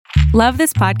Love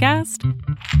this podcast?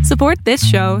 Support this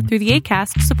show through the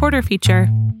Acast supporter feature.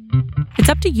 It's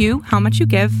up to you how much you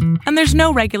give, and there's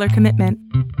no regular commitment.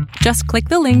 Just click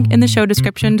the link in the show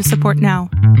description to support now.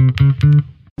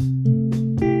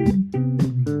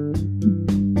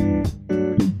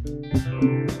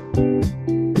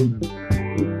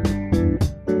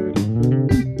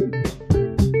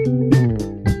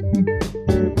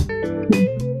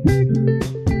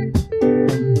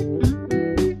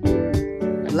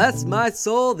 Bless my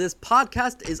soul, this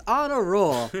podcast is on a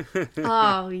roll.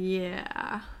 Oh,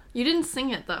 yeah. You didn't sing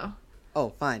it, though.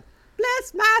 Oh, fine.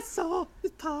 Bless my soul,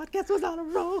 this podcast was on a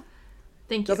roll.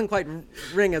 Thank you. Doesn't quite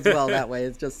ring as well that way.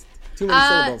 It's just too many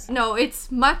syllables. No,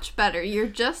 it's much better. You're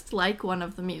just like one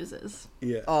of the muses.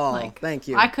 Yeah. Oh, thank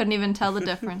you. I couldn't even tell the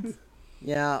difference.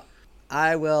 Yeah,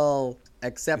 I will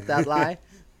accept that lie.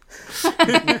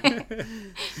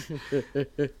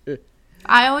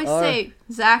 I always say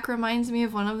Zach reminds me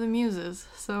of one of the muses,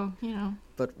 so, you know.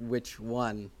 But which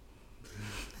one?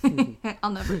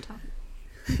 I'll never tell.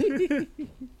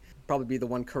 Probably be the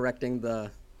one correcting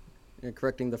the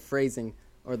phrasing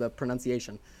or the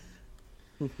pronunciation.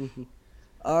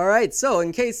 All right, so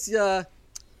in case you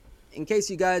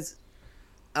guys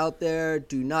out there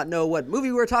do not know what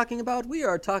movie we're talking about, we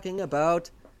are talking about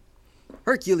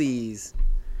Hercules.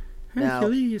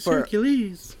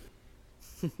 Hercules.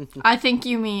 I think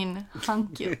you mean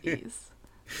Huncules.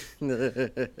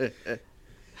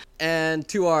 And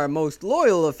to our most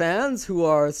loyal of fans who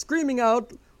are screaming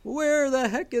out, "Where the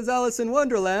heck is Alice in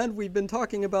Wonderland?" We've been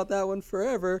talking about that one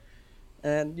forever.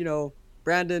 And, you know,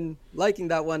 Brandon liking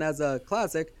that one as a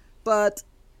classic. But,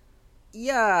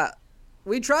 yeah,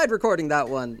 we tried recording that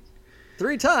one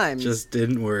 3 times. Just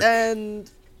didn't work. And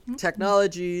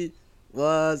technology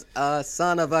was a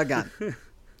son of a gun.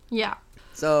 Yeah.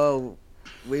 So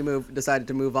we decided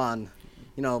to move on.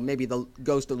 You know, maybe the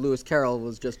ghost of Lewis Carroll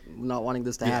was just not wanting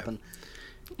this to happen.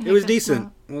 It was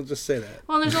decent. We'll just say that.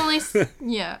 Well, there's only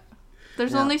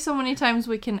There's only so many times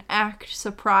we can act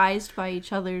surprised by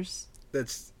each other's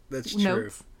That's notes. true.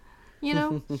 You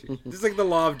know? It's like the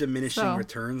law of diminishing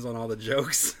returns on all the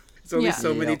jokes. It's only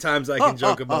so many times I can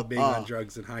joke about being on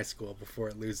drugs in high school before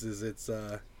it loses its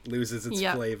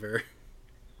flavor.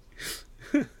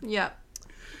 Yeah.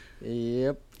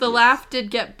 Yep. The laugh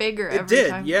did get bigger every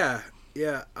time. Yeah.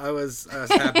 Yeah, I was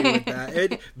happy with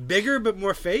that. Bigger but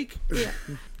more fake. Yeah.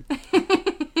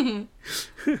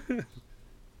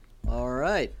 All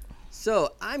right.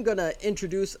 So I'm going to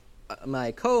introduce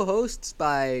my co-hosts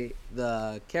by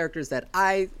the characters that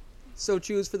I so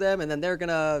choose for them, and then they're going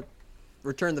to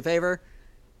return the favor.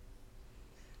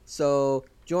 So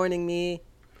joining me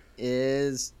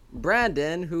is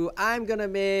Brandon, who I'm going to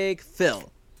make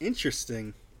Phil.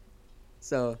 Interesting.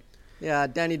 So, yeah,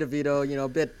 Danny DeVito, you know, a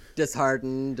bit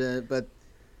disheartened, but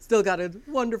still got a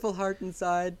wonderful heart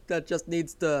inside that just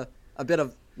needs a bit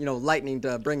of, you know, lightning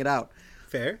to bring it out.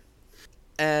 Fair.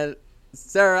 And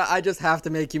Sarah, I just have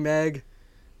to make you Meg.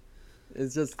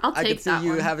 It's just, I can see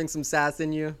you having some sass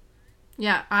in you.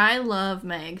 Yeah, I love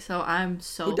Meg, so I'm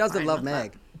so Who doesn't fine love with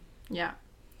Meg? that. Yeah.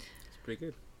 It's pretty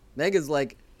good. Meg is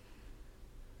like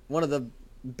one of the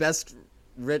best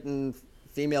written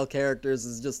female characters.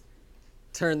 Is just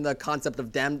turn the concept of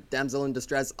damsel in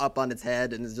distress up on its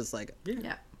head, and is just like,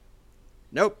 Yeah.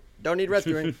 nope, don't need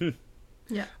rescuing.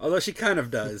 Yeah. Although she kind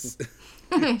of does.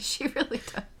 She really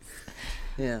does.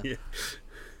 Yeah. Yeah.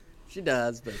 She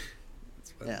does, but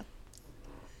yeah.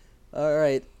 All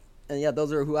right. And yeah,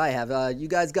 those are who I have. You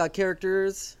guys got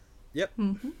characters? Yep.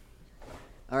 Mm-hmm.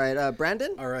 All right,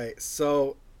 Brandon? All right.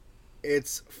 So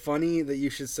it's funny that you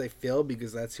should say Phil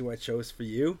because that's who I chose for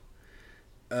you.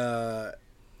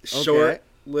 Short,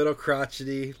 little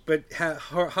crotchety, but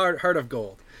heart of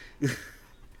gold.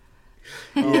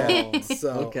 Yeah.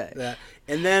 So Okay. that.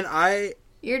 And then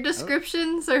Your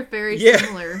descriptions are very Yeah.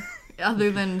 similar, other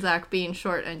than Zach being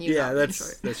short and you not being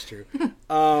short. that's true.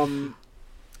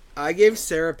 I gave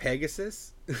Sarah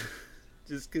Pegasus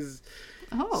just because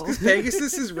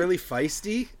Pegasus is really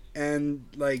feisty and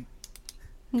like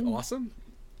awesome.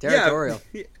 Territorial.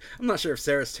 Yeah, I'm not sure if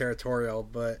Sarah's territorial,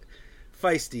 but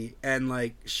feisty and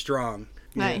like strong.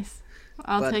 Nice.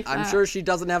 I'll take that. I'm sure she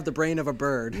doesn't have the brain of a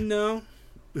bird. No.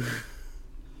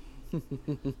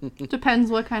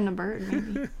 Depends what kind of bird,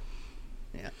 maybe.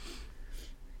 Yeah.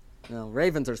 No,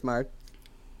 ravens are smart.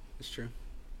 It's true.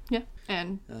 Yeah,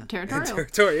 and territorial.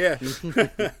 Territorial,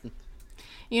 yeah.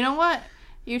 You know what?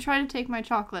 You try to take my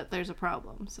chocolate, there's a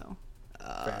problem, so.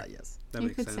 Yes. That you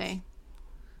makes could sense. say.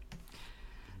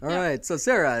 All right, so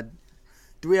Sarah,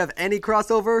 do we have any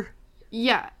crossover?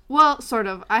 Yeah, well, sort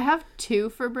of. I have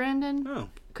 2 for Brandon. Oh.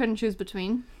 Couldn't choose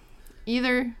between.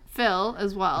 Either Phil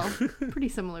as well. Pretty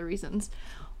similar reasons.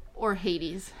 Or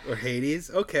Hades. Or Hades.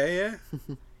 Okay, yeah.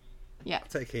 Yeah. I'll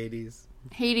take Hades.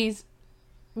 Hades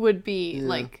would be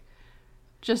like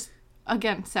just,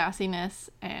 again, sassiness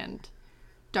and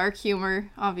dark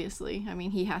humor, obviously. I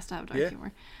mean, he has to have dark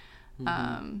humor.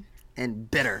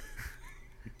 And bitter.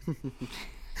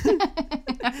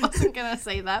 I wasn't going to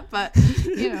say that, but,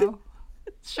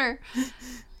 sure.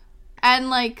 And,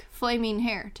 like, flaming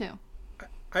hair, too.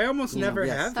 I almost never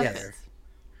have hair.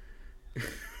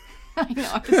 I know,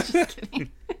 I was just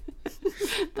kidding.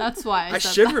 That's why I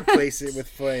said should that. Replace it with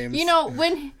flames.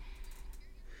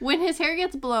 When his hair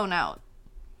gets blown out.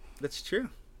 That's true.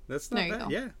 That's not there you bad. go.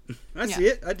 Yeah. I see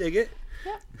it. I dig it.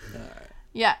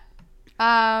 Yeah.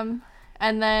 Yeah.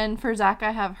 And then for Zach,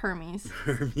 I have Hermes.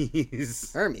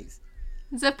 Hermes.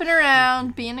 Zipping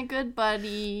around, being a good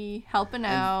buddy, helping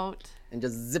out. And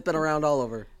just zipping around all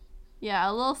over. Yeah,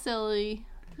 a little silly,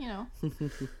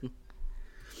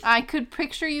 I could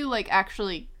picture you, like,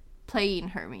 actually playing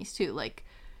Hermes, too. Like,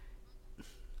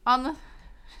 on the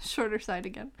shorter side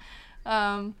again.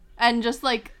 And just,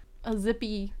 like, a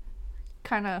zippy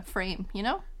kind of frame, you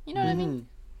know? You know what I mean?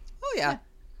 Oh, yeah.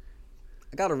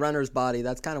 I got a runner's body.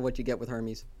 That's kind of what you get with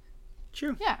Hermes.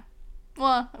 True. Yeah.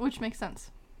 Well, which makes sense.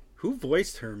 Who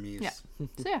voiced Hermes? Yeah.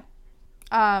 So, yeah.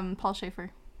 Paul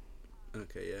Schaefer.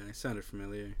 Okay, yeah. It sounded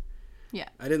familiar. Yeah.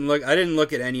 I didn't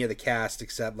look at any of the cast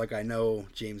except, like, I know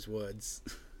James Woods.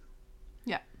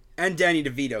 Yeah. And Danny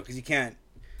DeVito, because you can't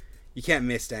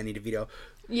miss Danny DeVito.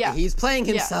 Yeah. He's playing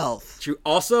himself. True.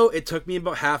 Also, it took me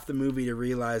about half the movie to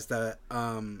realize that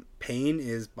Payne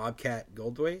is Bobcat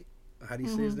Goldthwait. How do you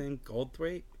say his name?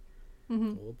 Goldthwait?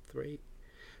 Goldthwait?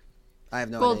 I have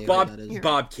no idea what that is.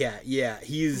 Bobcat, yeah.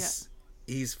 He's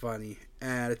funny.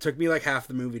 And it took me like half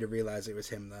the movie to realize it was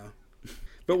him, though.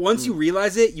 But once you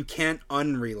realize it, you can't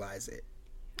unrealize it.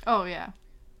 Oh, yeah.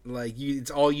 Like,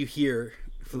 it's all you hear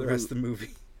for the rest of the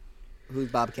movie. Who's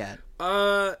Bobcat?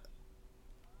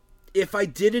 If I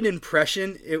did an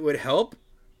impression, it would help,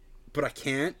 but I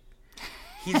can't.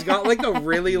 He's got, like, a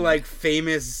really, like,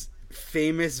 famous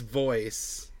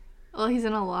voice. Well, he's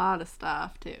in a lot of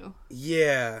stuff, too.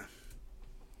 Yeah.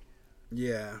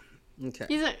 Yeah. Okay.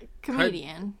 He's a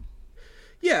comedian.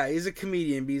 Yeah, he's a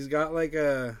comedian, but he's got, like,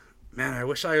 a... Man, I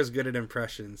wish I was good at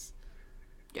impressions.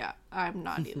 Yeah, I'm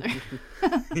not either.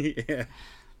 Yeah.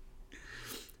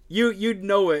 You'd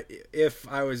know it if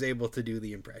I was able to do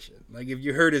the impression. Like, if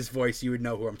you heard his voice, you would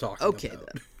know who I'm talking about. Okay,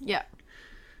 then. Yeah.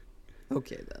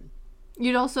 Okay, then.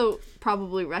 You'd also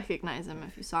probably recognize him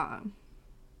if you saw him.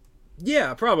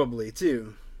 Yeah, probably,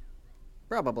 too.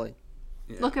 Probably.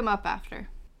 Yeah. Look him up after.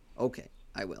 Okay,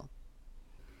 I will.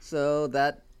 So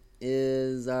that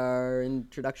is our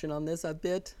introduction on this a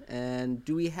bit. And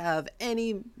do we have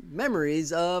any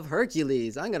memories of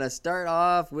Hercules? I'm going to start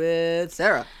off with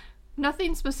Sarah.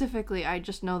 Nothing specifically. I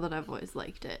just know that I've always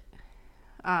liked it.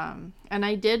 And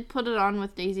I did put it on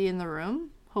with Daisy in the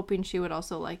room, hoping she would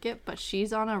also like it. But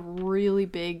she's on a really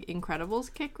big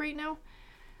Incredibles kick right now.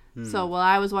 So while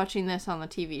I was watching this on the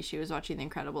TV, she was watching The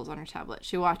Incredibles on her tablet.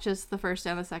 She watches the first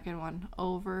and the second one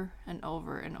over and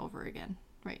over and over again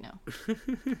right now.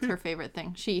 It's her favorite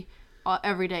thing. She,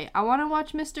 every day, I want to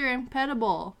watch Mr.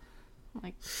 Incredible. I'm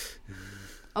like,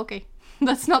 okay,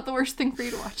 that's not the worst thing for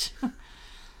you to watch.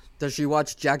 Does she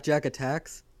watch Jack Jack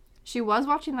Attacks? She was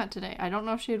watching that today. I don't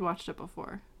know if she had watched it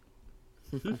before.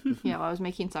 Yeah, while I was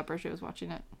making supper, she was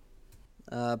watching it.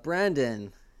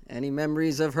 Brandon, any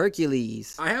memories of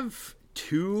Hercules? I have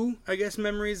two, I guess,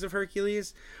 memories of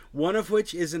Hercules. One of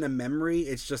which isn't a memory.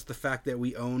 It's just the fact that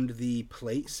we owned the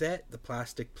plate set, the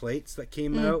plastic plates that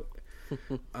came out.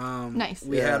 Nice.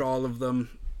 We had all of them,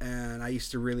 and I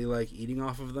used to really like eating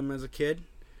off of them as a kid.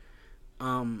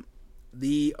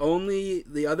 The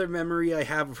other memory I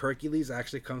have of Hercules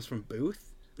actually comes from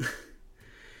Booth.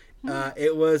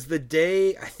 It was the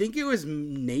day, I think it was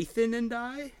Nathan and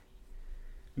I.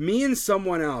 Me and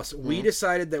someone else, we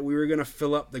decided that we were going to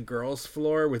fill up the girls'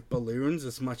 floor with balloons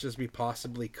as much as we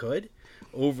possibly could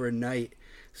overnight.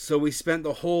 So we spent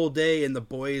the whole day in the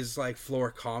boys'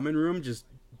 floor common room just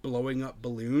blowing up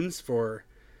balloons for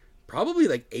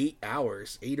probably 8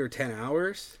 hours, 8 or 10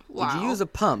 hours. Wow. Did you use a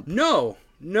pump? No.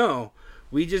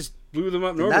 We just blew them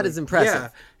up normally. That is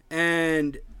impressive. Yeah.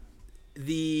 And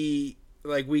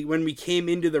when we came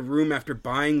into the room after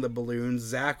buying the balloons,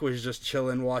 Zach was just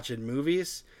chilling watching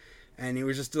movies, and it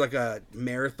was just like a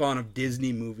marathon of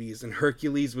Disney movies, and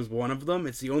Hercules was one of them.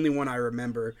 It's the only one I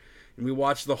remember, and we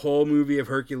watched the whole movie of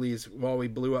Hercules while we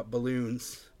blew up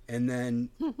balloons, and then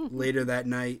later that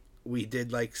night we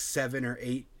did 7 or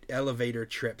 8 elevator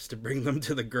trips to bring them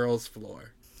to the girls'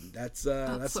 floor. That's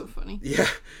so funny. Yeah,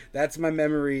 that's my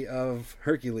memory of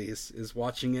Hercules, is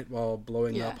watching it while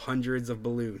blowing Yeah. up hundreds of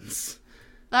balloons.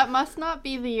 That must not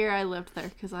be the year I lived there,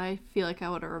 because I feel like I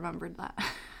would have remembered that.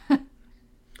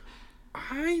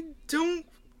 I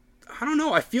don't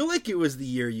know. I feel like it was the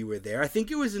year you were there. I think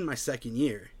it was in my second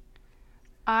year.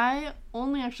 I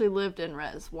only actually lived in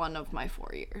Res one of my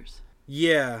 4 years.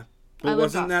 Yeah, but I lived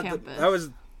wasn't off that campus.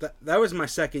 that was my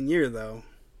second year though?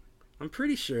 I'm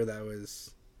pretty sure that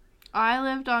was I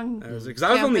lived on because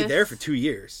I was only there for 2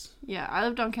 years. Yeah, I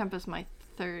lived on campus my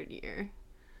 3rd year.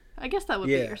 I guess that would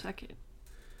be Yeah. your second.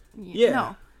 Yeah.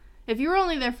 No. If you were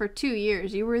only there for 2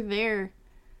 years, you were there...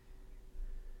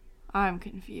 I'm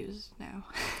confused now.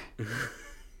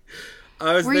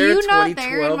 I was Were there you not 2012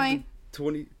 there in my...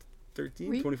 2013,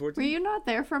 Were 2014. you not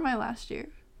there for my last year?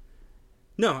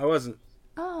 No, I wasn't.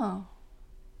 Oh.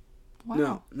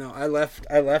 Wow. No, I left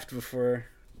before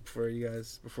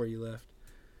you left.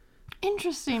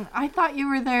 Interesting. I thought you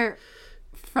were there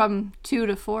from 2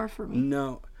 to 4 for me.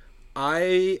 No.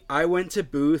 I went to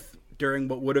Booth during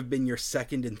what would have been your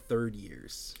second and third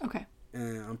years. Okay.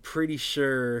 And I'm pretty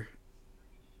sure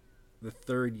the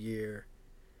third year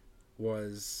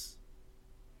was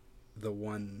the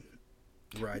one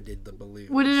where I did the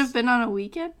balloons. Would it have been on a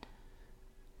weekend?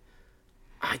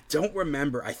 I don't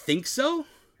remember. I think so.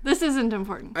 This isn't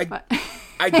important, but...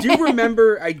 I do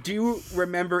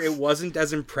remember it wasn't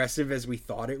as impressive as we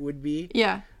thought it would be.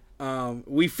 Yeah.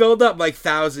 We filled up like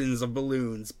thousands of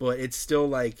balloons, but it's still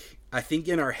like, I think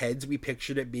in our heads we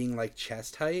pictured it being like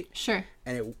chest height, Sure.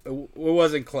 and it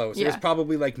wasn't close. It was Yeah.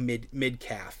 probably like mid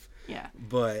calf. Yeah.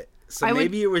 But so I would-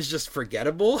 maybe it was just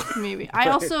forgettable. Maybe.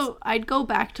 But I'd go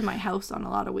back to my house on a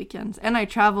lot of weekends, and I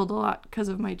traveled a lot because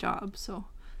of my job, so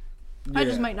I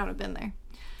just Yeah. might not have been there.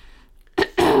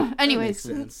 Anyways,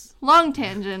 makes sense. long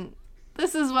tangent.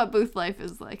 This is what booth life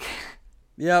is like.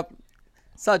 Yep.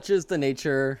 Such is the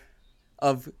nature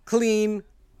of clean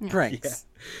pranks.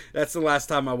 That's the last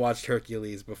time I watched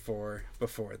Hercules before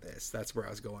this. That's where I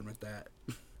was going with that.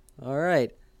 All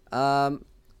right.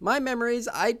 My memories,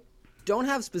 I don't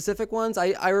have specific ones.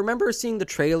 I remember seeing the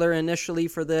trailer initially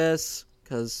for this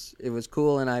because it was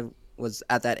cool and I was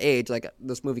at that age. Like,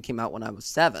 this movie came out when I was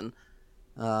 7.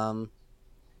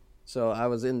 So I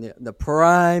was in the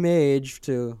prime age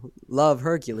to love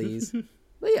Hercules.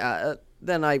 But yeah,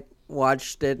 then I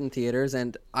watched it in theaters,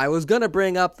 and I was going to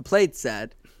bring up the plate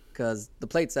set because the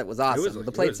plate set was awesome.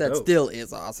 The plate set dope. still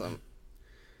is awesome.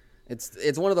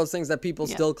 It's one of those things that people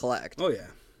still collect Oh yeah.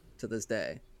 to this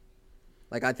day.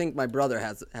 Like, I think my brother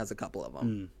has a couple of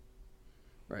them.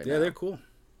 Right Yeah, now. they're cool.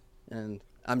 And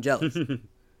I'm jealous.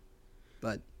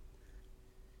 But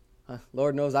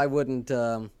Lord knows I wouldn't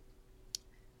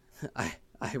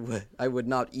I would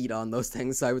not eat on those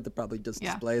things. So I would probably just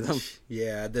display them.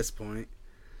 Yeah, at this point.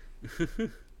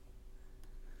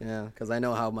 Yeah, because I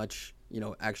know how much,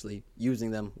 actually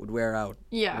using them would wear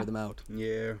them out.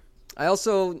 Yeah. I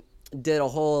also did a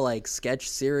whole like sketch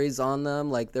series on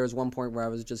them. Like, there was one point where I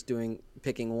was just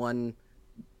picking one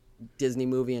Disney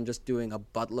movie and just doing a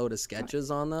buttload of sketches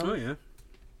on them. Oh yeah.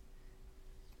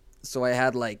 So I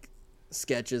had like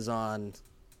sketches on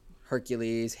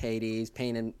Hercules, Hades,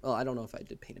 I don't know if I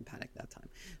did Pain and Panic that time.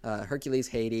 Hercules,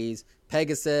 Hades,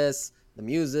 Pegasus, the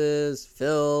Muses,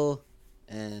 Phil,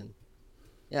 and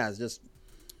yeah, it's just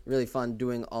really fun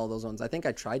doing all those ones. I think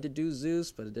I tried to do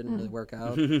Zeus, but it didn't really work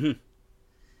out.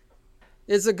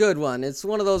 It's a good one. It's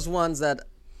one of those ones that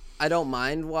I don't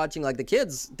mind watching. Like, the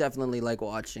kids definitely like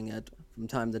watching it from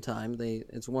time to time.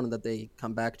 It's one that they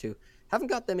come back to. Haven't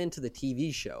got them into the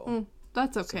TV show.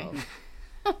 That's okay.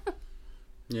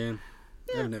 Yeah.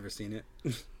 I've never seen it.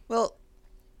 Well,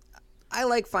 I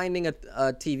like finding a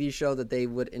TV show that they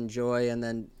would enjoy, and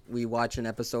then we watch an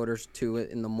episode or two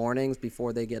in the mornings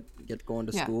before they get going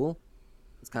to school.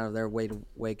 It's kind of their way to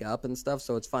wake up and stuff.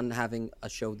 So it's fun having a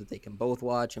show that they can both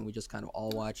watch, and we just kind of all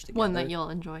watch together. One that you'll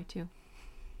enjoy too.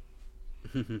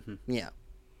 Yeah.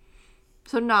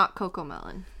 So not Coco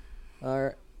Melon. All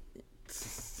right.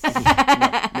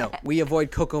 No, we avoid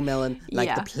Coco Melon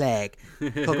like the plague.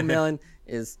 Coco Melon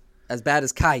is as bad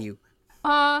as Caillou.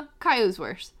 Caillou's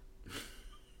worse.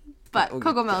 But Okay,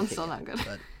 Coco Melon's okay, still not good.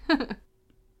 but-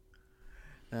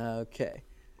 Okay.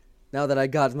 Now that I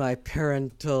got my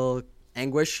parental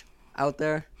anguish out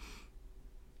there,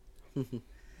 we're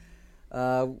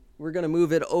going to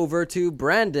move it over to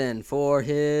Brandon for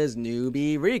his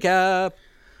newbie recap.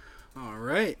 All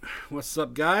right. What's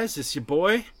up, guys? It's your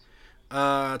boy.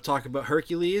 Talk about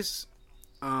Hercules.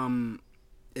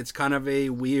 It's kind of a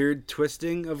weird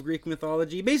twisting of Greek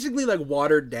mythology. Basically, like,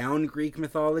 watered down Greek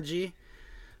mythology.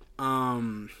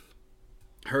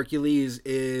 Hercules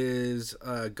is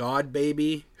a god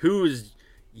baby who's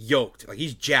yoked. Like,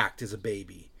 he's jacked as a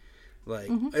baby. Like,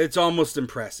 it's almost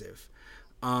impressive.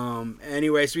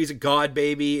 Anyway, so he's a god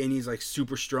baby, and he's, like,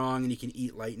 super strong, and he can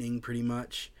eat lightning pretty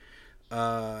much.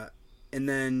 And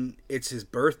then it's his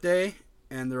birthday,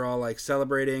 and they're all, like,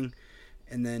 celebrating.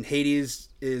 And then Hades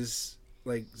is,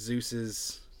 like,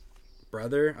 Zeus's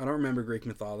brother. I don't remember Greek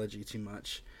mythology too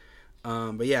much.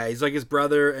 But yeah, he's, like, his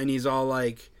brother, and he's all,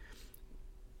 like,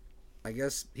 I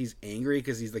guess he's angry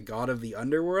because he's the god of the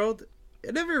underworld.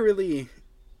 It never really...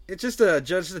 It's just a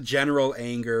general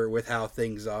anger with how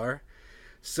things are.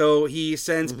 So he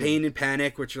sends Pain and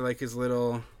Panic, which are like his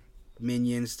little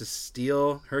minions, to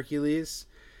steal Hercules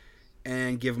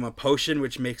and give him a potion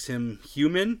which makes him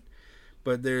human.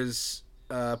 But there's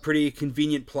a pretty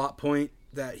convenient plot point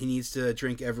that he needs to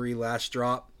drink every last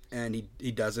drop, and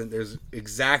he doesn't. There's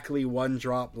exactly one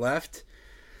drop left.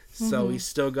 So he's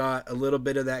still got a little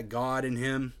bit of that god in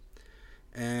him,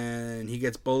 and he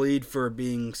gets bullied for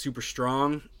being super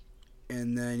strong,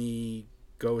 and then he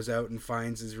goes out and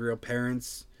finds his real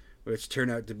parents, which turn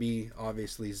out to be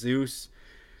obviously Zeus,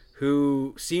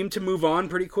 who seemed to move on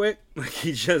pretty quick. Like,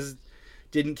 he just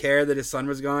didn't care that his son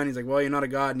was gone. He's like, well, you're not a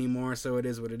god anymore, so it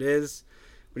is what it is.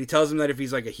 But he tells him that if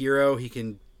he's like a hero, he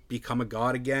can become a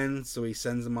god again. So he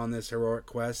sends him on this heroic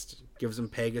quest, gives him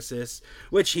Pegasus,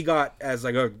 which he got as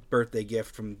like a birthday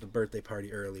gift from the birthday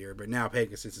party earlier. But now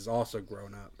Pegasus is also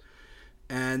grown up.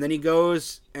 And then he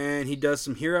goes and he does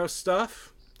some hero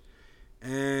stuff.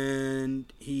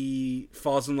 And he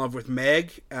falls in love with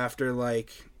Meg after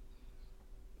like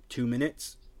 2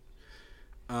 minutes.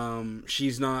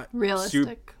 She's not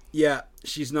realistic.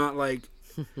 She's not like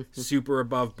super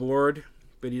above board,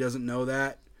 but he doesn't know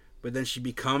that. But then she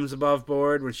becomes above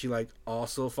board when she like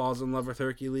also falls in love with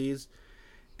Hercules.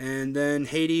 And then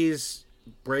Hades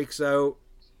breaks out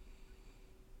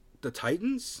the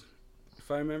Titans,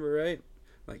 if I remember right.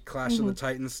 Like Clash of the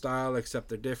Titans style, except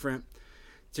they're different.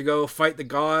 To go fight the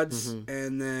gods,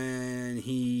 and then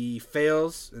he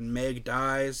fails, and Meg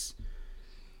dies.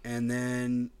 And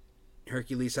then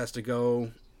Hercules has to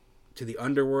go to the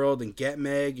underworld and get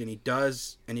Meg, and he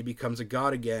does, and he becomes a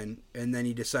god again, and then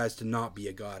he decides to not be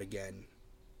a god again.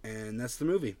 And that's the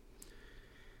movie.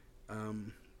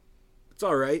 It's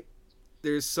alright.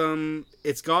 There's some...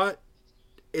 It's got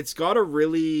a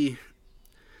really...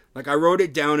 Like, I wrote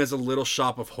it down as a Little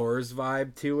Shop of Horrors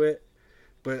vibe to it,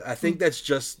 but I think that's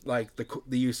just, like,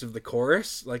 the use of the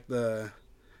chorus, like the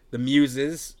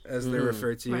muses, as they're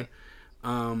referred to.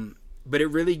 Right. But it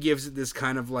really gives it this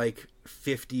kind of, like,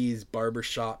 50s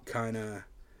barbershop kind of...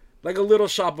 Like a Little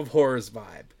Shop of Horrors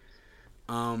vibe.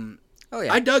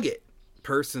 I dug it,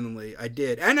 personally. I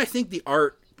did. And I think the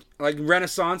art, like,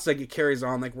 Renaissance, like, it carries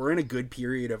on. Like, we're in a good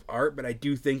period of art, but I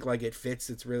do think, like, it fits.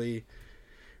 It's really...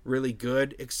 really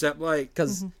good, except like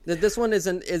because this one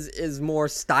is more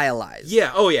stylized.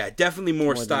 Definitely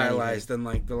more stylized than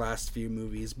like the last few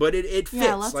movies, but it fits.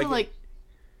 Yeah, lots of like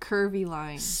curvy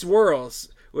lines, swirls,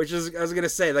 which is, I was gonna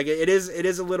say, like it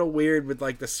is a little weird with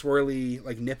like the swirly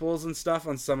like nipples and stuff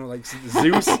on some of like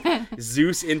Zeus.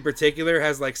 Zeus in particular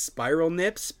has like spiral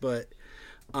nips, but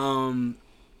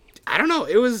I don't know.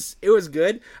 It was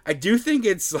good. I do think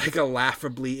it's like a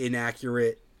laughably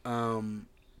inaccurate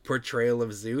portrayal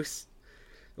of Zeus.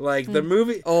 Like the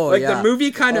movie the movie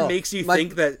kind of makes you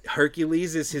think that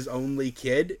Hercules is his only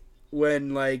kid,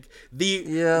 when like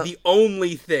the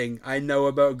only thing I know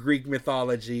about Greek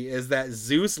mythology is that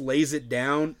Zeus lays it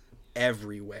down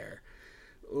everywhere.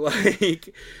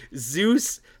 Like,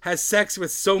 Zeus has sex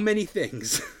with so many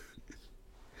things.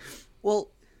 Well,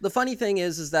 the funny thing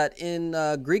is that in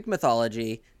Greek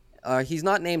mythology, he's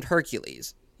not named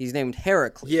Hercules. He's named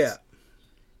Heracles. Yeah.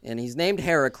 And he's named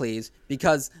Heracles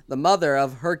because the mother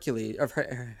of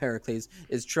Heracles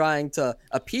is trying to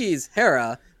appease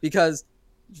Hera, because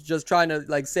she's just trying to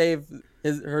like save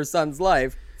her son's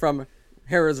life from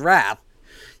Hera's wrath.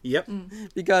 Yep.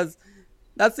 Because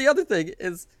that's the other thing,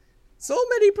 is so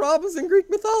many problems in Greek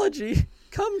mythology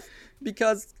come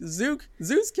because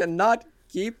Zeus cannot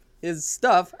keep his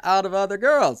stuff out of other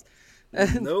girls.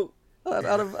 And nope.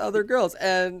 Out of other girls.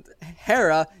 And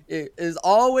Hera is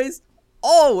always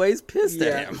pissed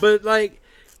at him. But like,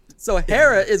 so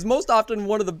Hera is most often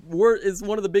one of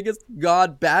the biggest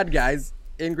god bad guys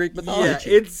in Greek mythology.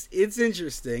 Yeah, it's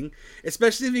interesting,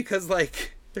 especially because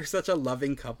like they're such a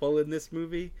loving couple in this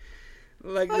movie.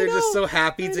 Like, they're just so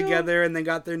happy together, and they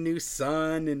got their new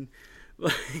son, and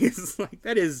like, it's like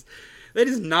that is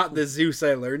not the Zeus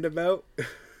I learned about.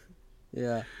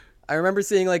 Yeah. I remember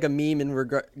seeing like a meme in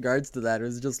regards to that. It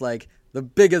was just like, The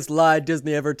biggest lie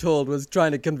Disney ever told was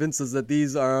trying to convince us that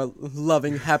these are a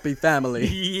loving, happy family.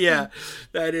 Yeah,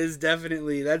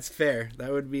 that's fair.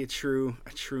 That would be a true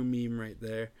meme right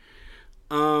there.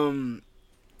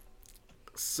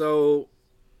 So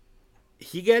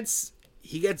he gets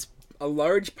a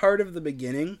large part of the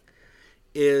beginning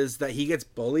is that he gets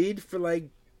bullied for like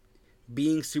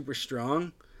being super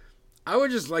strong. I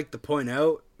would just like to point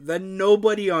out that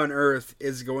nobody on Earth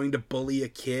is going to bully a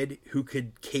kid who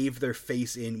could cave their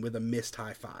face in with a missed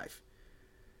high five.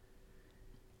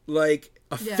 Like,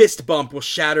 a fist bump will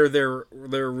shatter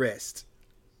their wrist.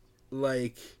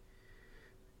 Like,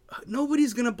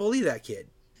 nobody's gonna bully that kid.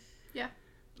 Yeah.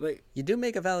 Like, you do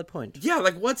make a valid point. Yeah,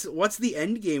 like, what's the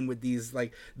end game with these?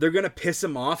 Like, they're gonna piss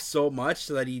him off so much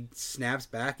so that he snaps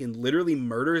back and literally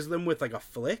murders them with, like, a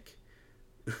flick?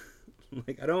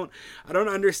 Like, I don't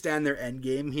understand their end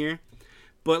game here.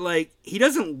 But, like, he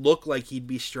doesn't look like he'd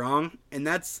be strong, and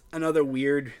that's another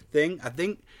weird thing. I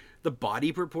think the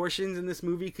body proportions in this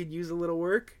movie could use a little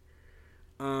work.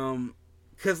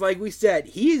 Because, like we said,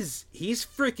 he's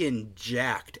freaking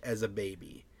jacked as a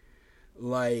baby.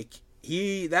 Like,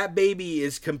 that baby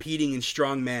is competing in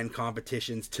strongman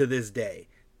competitions to this day.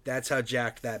 That's how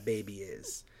jacked that baby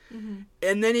is. Mm-hmm.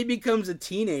 And then he becomes a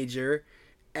teenager,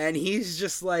 and he's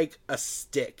just like a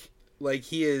stick. Like,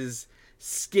 he is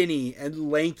skinny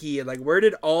and lanky, and like, where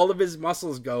did all of his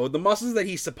muscles go? The muscles that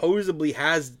he supposedly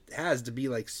has to be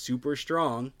like super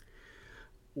strong,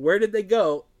 where did they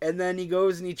go? And then he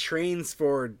goes and he trains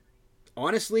for,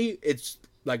 honestly, it's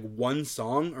like one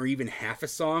song or even half a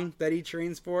song that he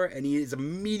trains for, and he is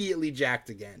immediately jacked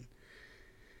again.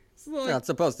 So, like, it's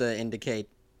supposed to indicate,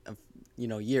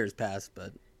 years past,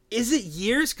 but is it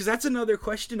years? Because that's another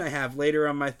question I have later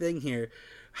on my thing here.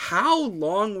 How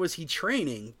long was he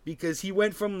training? Because he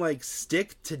went from, like,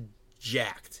 stick to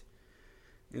jacked.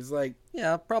 It's like...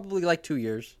 yeah, probably, like, 2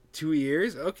 years. 2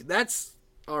 years? Okay, that's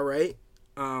all right.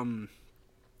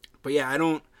 But, yeah, I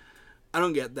don't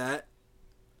get that.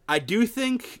 I do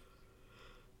think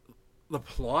the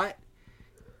plot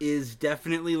is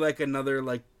definitely, like, another,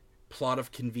 like, plot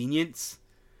of convenience,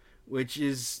 which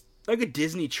is... like a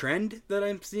Disney trend that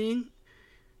I'm seeing.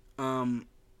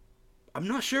 I'm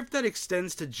not sure if that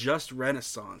extends to just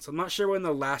Renaissance. I'm not sure when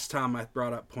the last time I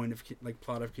brought up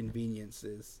plot of convenience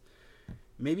is.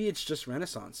 Maybe it's just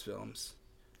Renaissance films.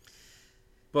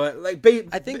 But like,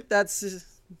 I think that's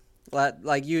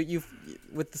like you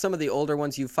with some of the older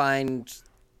ones you find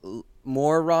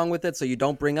more wrong with it, so you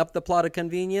don't bring up the plot of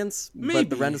convenience. Maybe. But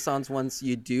the Renaissance ones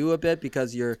you do a bit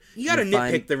because you gotta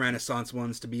nitpick the Renaissance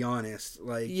ones, to be honest.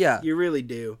 Like, yeah, you really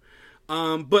do.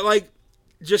 But like,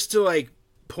 just to like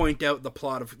point out the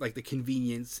plot of like the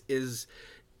convenience is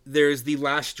there's the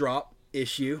last drop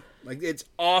issue. Like, it's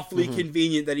awfully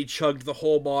convenient that he chugged the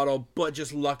whole bottle, but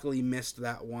just luckily missed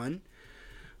that one.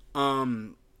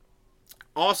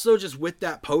 Also, just with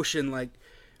that potion, like,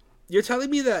 you're telling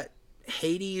me that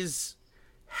Hades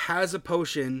has a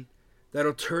potion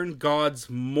that'll turn gods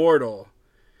mortal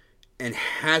and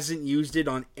hasn't used it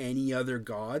on any other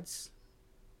gods?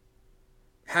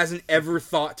 Hasn't ever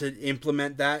thought to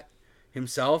implement that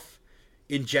himself?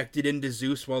 Inject it into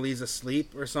Zeus while he's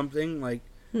asleep or something? Like,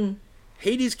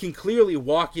 Hades can clearly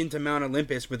walk into Mount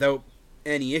Olympus without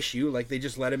any issue. Like, they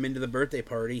just let him into the birthday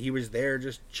party. He was there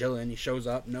just chilling. He shows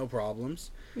up, no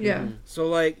problems. Yeah. So,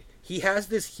 like, he has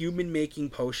this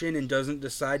human-making potion and doesn't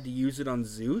decide to use it on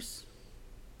Zeus?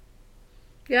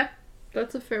 Yeah,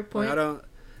 that's a fair point. I don't...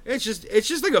 It's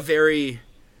just like a very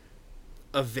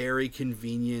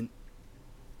convenient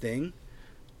thing.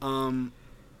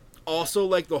 Also,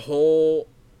 like, the whole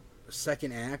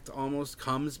second act almost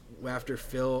comes after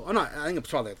Phil... Oh, no, I think it's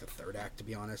probably like the third act, to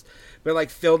be honest. But, like,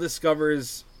 Phil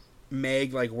discovers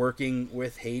Meg, like, working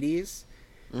with Hades.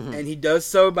 And he does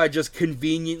so by just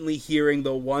conveniently hearing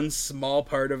the one small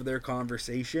part of their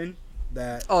conversation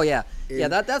that... oh, yeah. Yeah,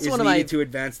 that's one of my... to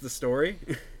advance the story.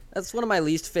 That's one of my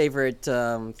least favorite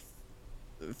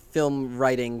film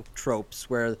writing tropes,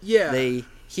 where Yeah. they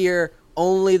hear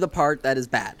only the part that is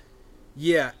bad.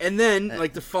 Yeah, and then,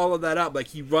 like, to follow that up, like,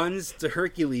 he runs to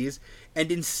Hercules, and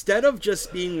instead of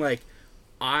just being like,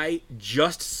 I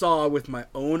just saw with my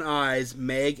own eyes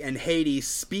Meg and Hades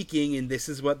speaking, and this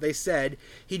is what they said,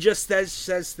 he just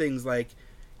says things like,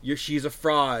 she's a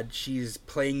fraud, she's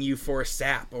playing you for a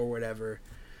sap, or whatever.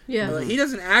 Yeah. He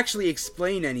doesn't actually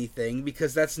explain anything,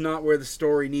 because that's not where the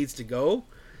story needs to go.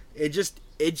 It just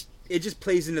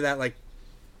plays into that, like,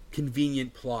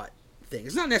 convenient plot thing.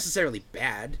 It's not necessarily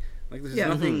bad. Like, there's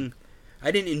nothing...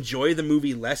 I didn't enjoy the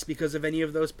movie less because of any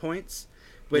of those points.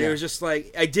 But it was just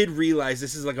like, I did realize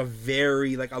this is like a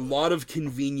very, like, a lot of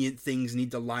convenient things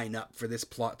need to line up for this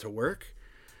plot to work.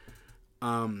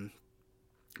 But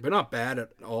not bad at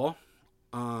all.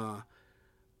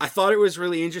 I thought it was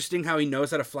really interesting how he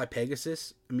knows how to fly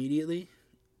Pegasus immediately.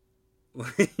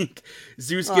 Like,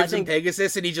 Zeus gives him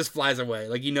Pegasus and he just flies away.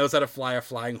 Like, he knows how to fly a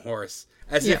flying horse.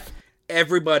 As if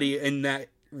everybody in that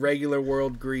regular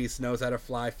world Greece knows how to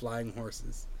fly flying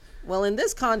horses. Well, in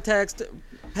this context,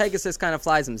 Pegasus kind of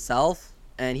flies himself,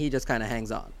 and he just kind of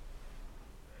hangs on.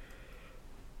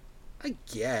 I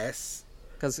guess.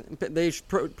 Because they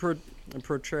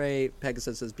portray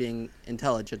Pegasus as being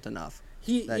intelligent enough.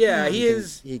 He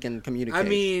is. He can communicate. I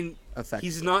mean,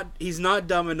 effectively. he's not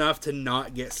dumb enough to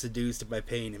not get seduced by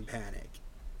pain and panic.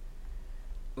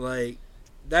 Like,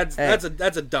 that's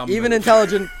a dumb. Even move.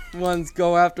 intelligent ones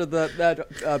go after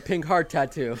that pink heart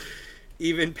tattoo.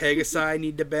 Even Pegasi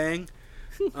need to bang.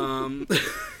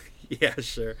 Yeah,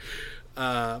 sure.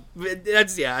 But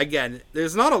that's, again,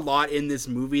 there's not a lot in this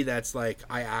movie that's like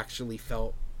I actually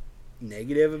felt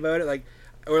negative about it, like,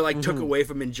 or like took away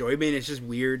from enjoyment. It's just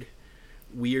weird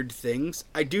things.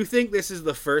 I do think this is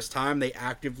the first time they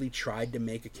actively tried to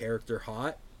make a character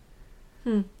hot.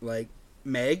 Like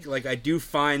Meg, like, I do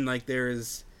find like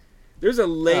there's a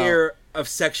layer of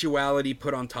sexuality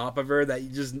put on top of her that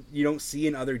you don't see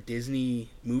in other Disney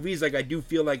movies. Like, I do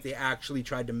feel like they actually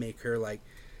tried to make her like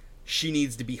she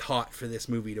needs to be hot for this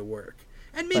movie to work.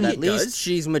 And maybe at least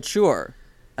she's mature.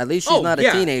 At least she's not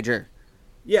a teenager.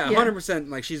 Yeah, 100%.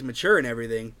 Like, she's mature and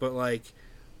everything, but like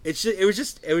it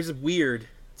was weird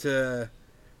to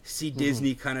see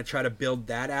Disney kind of try to build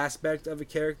that aspect of a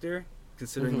character,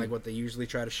 considering like what they usually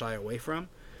try to shy away from.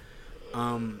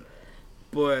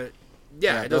 But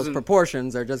yeah, those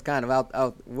proportions are just kind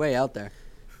of way out there.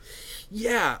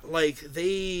 Yeah, like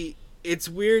it's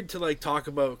weird to like talk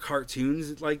about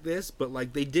cartoons like this, but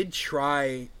like they did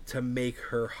try to make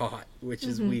her hot, which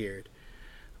is weird.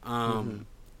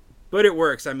 But it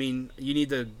works. I mean, you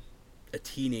need a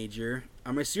teenager.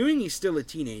 I'm assuming he's still a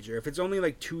teenager. If it's only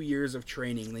like 2 years of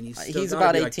training, then he's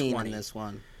about be 18 like in this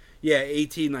one. Yeah,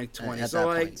 18, like 20. At so that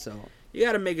like, point, so you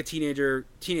got to make a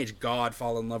teenage god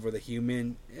fall in love with a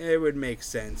human. It would make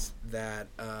sense that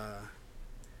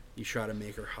you try to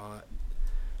make her hot.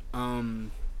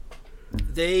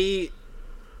 They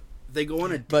go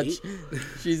on a date. But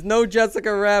she's no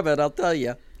Jessica Rabbit, I'll tell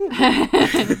you.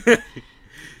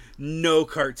 No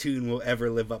cartoon will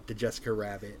ever live up to Jessica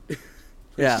Rabbit.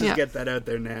 Let's just get that out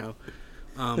there now.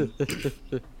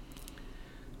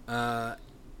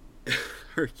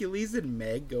 Hercules and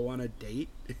Meg go on a date,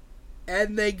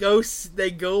 and they go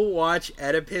watch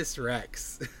Oedipus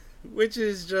Rex, which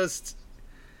is just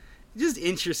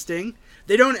interesting.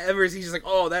 They don't ever see, just like,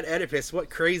 oh, that Oedipus,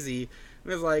 what crazy.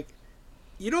 And it's like,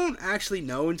 you don't actually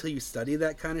know until you study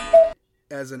that kind of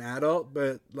as an adult,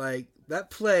 but like, that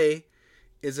play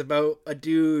is about a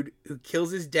dude who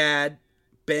kills his dad,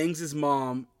 bangs his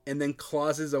mom, and then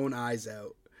claws his own eyes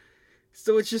out.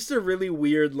 So it's just a really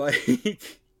weird, like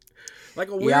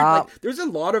a weird, like, there's a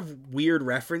lot of weird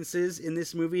references in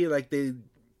this movie. Like, they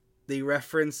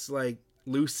reference, like,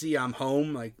 Lucy, I'm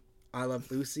home, like, I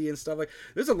love Lucy and stuff. Like,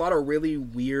 there's a lot of really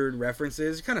weird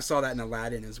references. You kind of saw that in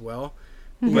Aladdin as well.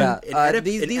 Yeah,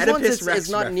 these ones it's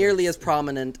not nearly as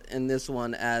prominent in this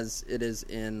one as it is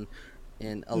in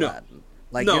Aladdin. No.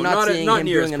 Like, you're not seeing him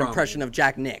doing an impression of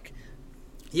Jack Nick.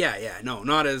 Yeah, no,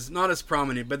 not as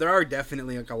prominent, but there are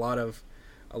definitely like a lot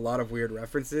of weird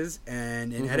references,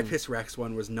 and an Oedipus Rex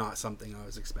one was not something I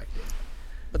was expecting.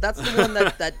 But that's the one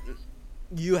that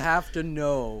you have to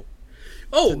know.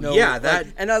 Oh, yeah, that.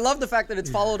 Like, and I love the fact that it's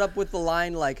followed up with the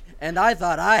line like, "And I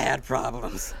thought I had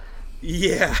problems."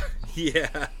 Yeah.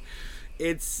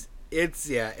 It's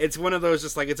one of those,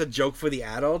 just like, it's a joke for the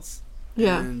adults.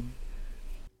 Yeah. And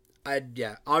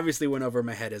obviously went over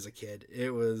my head as a kid.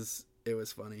 It was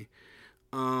funny.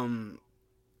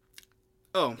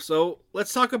 So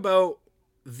let's talk about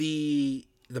the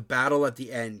battle at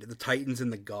the end, the Titans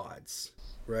and the gods,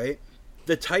 right?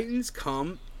 The Titans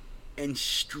come and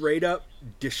straight up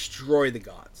destroy the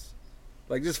gods.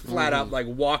 Like, just flat out, like,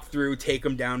 walk through, take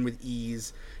them down with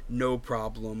ease, no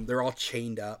problem. They're all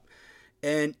chained up.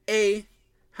 And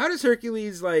how does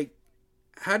Hercules, like,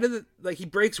 he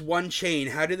breaks one chain.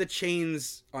 How do the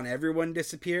chains on everyone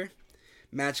disappear?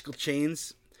 Magical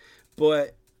chains.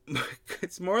 But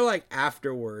it's more like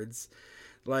afterwards.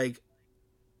 Like,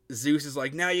 Zeus is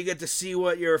like, now you get to see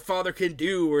what your father can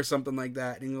do, or something like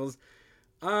that. And he goes,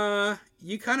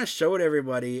 you kind of showed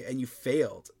everybody and you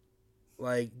failed.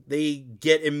 Like, they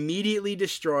get immediately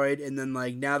destroyed, and then,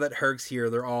 like, now that Herc's here,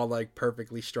 they're all, like,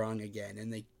 perfectly strong again,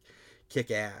 and they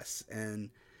kick ass. And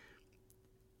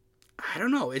I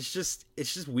don't know. It's just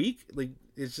weak. Like,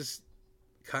 it's just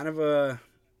kind of a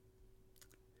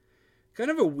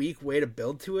weak way to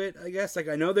build to it, I guess. Like,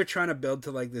 I know they're trying to build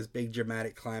to like this big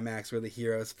dramatic climax where the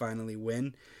heroes finally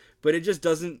win, but it just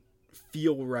doesn't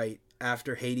feel right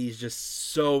after Hades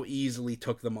just so easily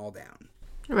took them all down.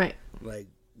 Right. Like,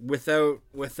 without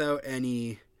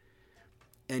any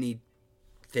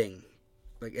thing,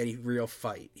 like any real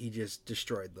fight, he just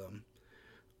destroyed them.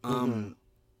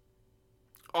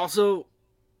 Also,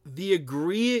 the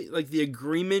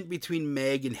agreement between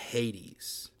Meg and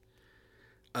Hades,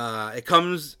 it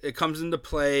comes into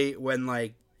play when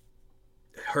like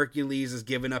Hercules is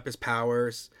giving up his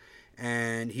powers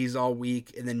and he's all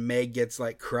weak, and then Meg gets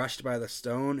like crushed by the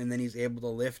stone, and then he's able to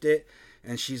lift it,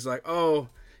 and she's like, "Oh,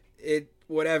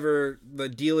 whatever, the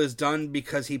deal is done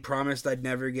because he promised I'd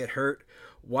never get hurt."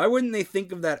 Why wouldn't they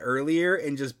think of that earlier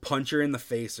and just punch her in the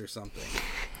face or something?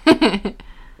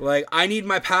 Like, I need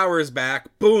my powers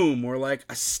back, boom, or like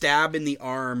a stab in the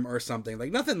arm or something.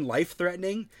 Like, nothing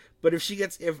life-threatening, but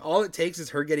if all it takes is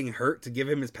her getting hurt to give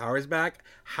him his powers back,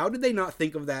 how did they not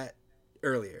think of that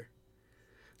earlier?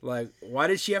 Like, why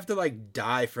did she have to like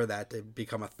die for that to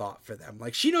become a thought for them?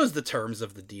 Like, she knows the terms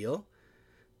of the deal.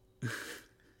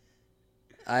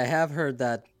 I have heard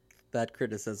that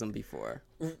criticism before.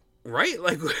 Right?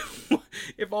 Like,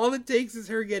 if all it takes is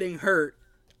her getting hurt,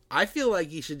 I feel like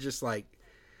he should just like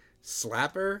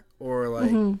slap her or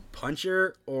like punch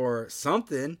her or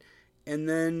something, and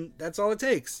then that's all it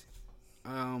takes.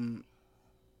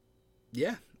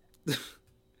 Yeah.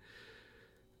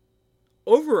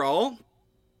 Overall,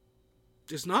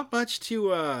 there's not much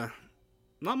to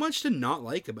not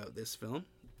like about this film.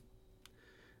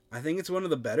 I think it's one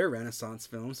of the better Renaissance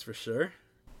films for sure.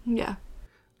 Yeah.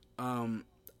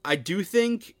 I do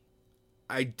think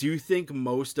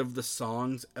most of the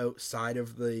songs outside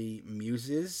of the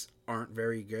muses aren't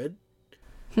very good.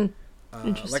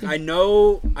 Like, I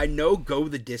know Go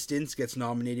the Distance gets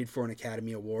nominated for an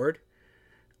Academy Award.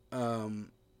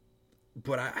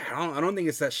 But I don't think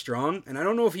it's that strong, and I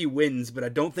don't know if he wins, but I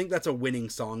don't think that's a winning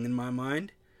song in my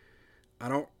mind. I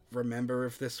don't remember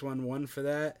if this one won for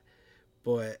that,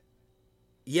 but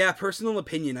yeah, personal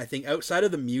opinion, I think outside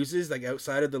of the muses, like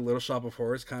outside of the Little Shop of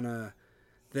Horrors kind of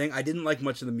thing, I didn't like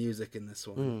much of the music in this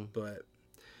one. But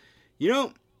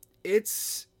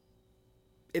it's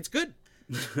good.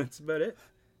 That's about it.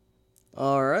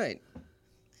 All right.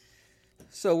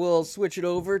 So we'll switch it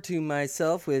over to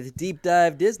myself with Deep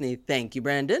Dive Disney. Thank you,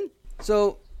 Brandon.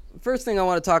 So first thing I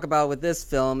want to talk about with this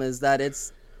film is that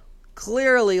it's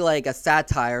clearly like a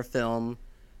satire film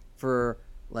for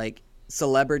like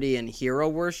celebrity and hero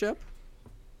worship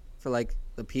for like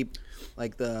the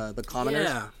the commoners.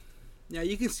 Yeah,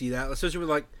 you can see that, especially with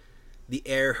like the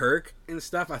Air Herc and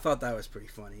stuff. I thought that was pretty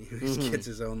funny. He gets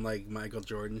his own like Michael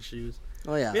Jordan shoes.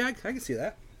 Oh yeah, I can see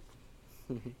that.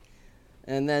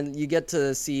 And then you get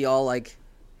to see all like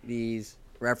these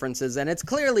references, and it's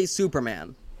clearly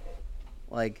Superman.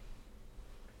 Like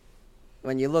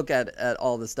when you look at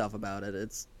all the stuff about it,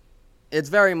 it's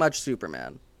very much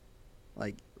Superman.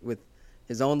 Like with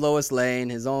his own Lois Lane,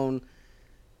 his own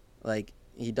like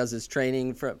he does his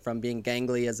training from being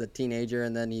gangly as a teenager,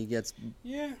 and then he gets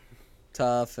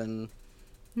tough and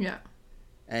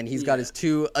he's got his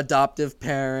two adoptive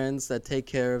parents that take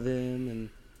care of him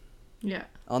and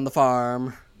on the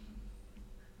farm.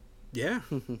 Yeah.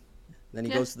 Then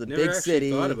he goes to the Never big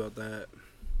city. Thought about that.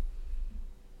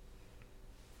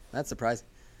 That's surprising.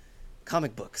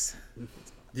 Comic books.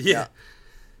 Yeah.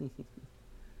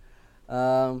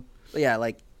 But yeah,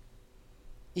 like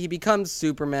he becomes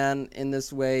Superman in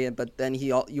this way, but then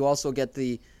you also get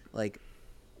the like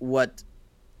what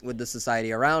would the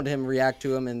society around him react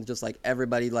to him, and just like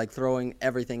everybody like throwing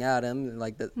everything at him,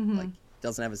 like that like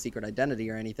doesn't have a secret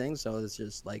identity or anything, so it's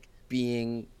just like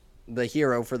being the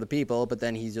hero for the people, but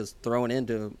then he's just thrown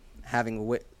into having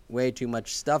way too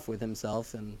much stuff with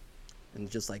himself and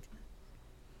just like,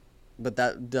 but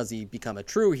does he become a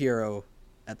true hero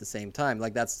at the same time?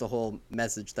 Like that's the whole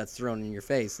message that's thrown in your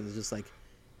face, and it's just like,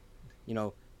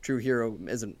 true hero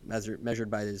isn't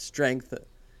measured by his strength,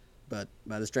 but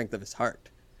by the strength of his heart.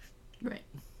 Right.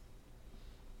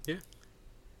 Yeah.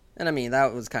 And I mean,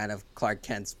 that was kind of Clark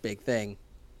Kent's big thing.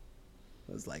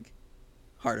 It was like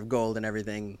heart of gold and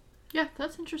everything. Yeah,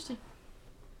 that's interesting.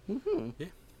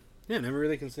 Yeah, never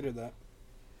really considered that.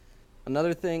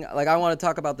 Another thing, like I want to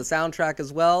talk about the soundtrack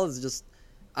as well, is just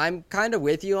I'm kind of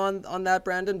with you on that,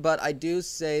 Brandon, but I do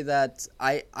say that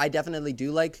I definitely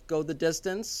do like Go the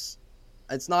Distance.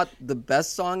 It's not the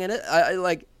best song in it.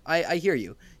 I hear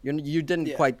you. You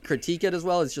didn't quite critique it as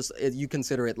well. It's just you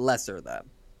consider it lesser than.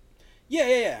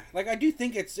 Yeah. Like I do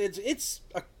think it's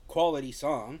quality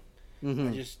song. Mm-hmm.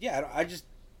 I just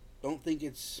don't think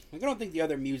it's like I don't think the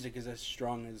other music is as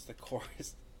strong as the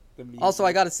chorus. The music. Also,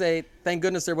 I gotta say, thank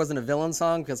goodness there wasn't a villain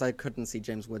song because I couldn't see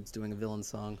James Woods doing a villain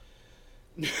song.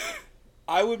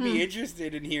 I would be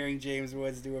interested in hearing James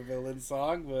Woods do a villain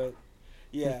song, but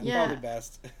probably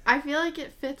best. I feel like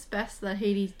it fits best that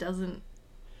Hades doesn't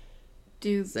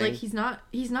do Sing. like he's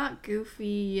not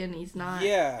goofy and he's not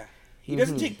He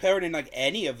doesn't take part in like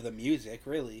any of the music,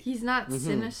 really. He's not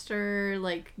sinister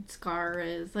like Scar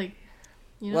is, like,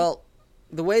 you know. Well,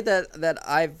 the way that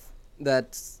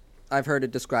I've heard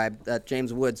it described that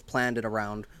James Woods planned it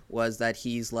around was that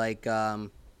he's like a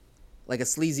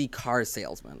sleazy car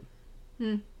salesman.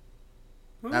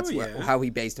 That's how he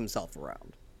based himself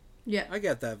around. Yeah, I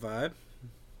get that vibe.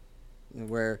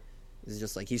 Where it's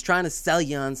just like he's trying to sell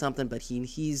you on something, but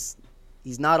he's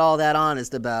not all that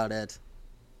honest about it.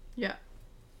 Yeah.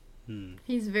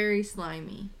 He's very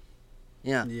slimy.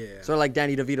 Yeah. Sort of like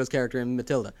Danny DeVito's character in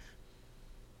Matilda.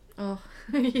 Oh,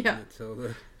 yeah.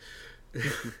 Matilda.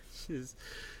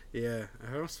 I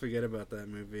almost forget about that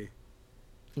movie.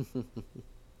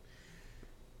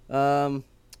 And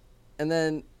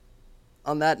then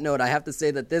on that note, I have to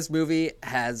say that this movie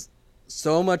has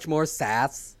so much more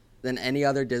sass than any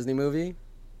other Disney movie.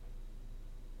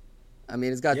 I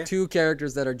mean, it's got two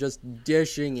characters that are just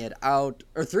dishing it out,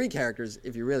 or three characters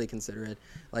if you really consider it.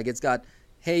 Like, it's got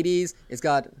Hades, it's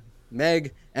got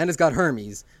Meg, and it's got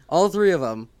Hermes. All three of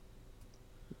them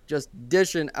just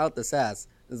dishing out the sass.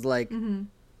 It's like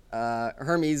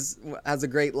Hermes has a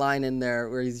great line in there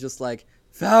where he's just like,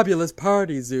 "Fabulous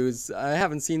party, Zeus. I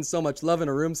haven't seen so much love in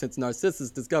a room since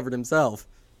Narcissus discovered himself."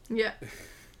 Yeah.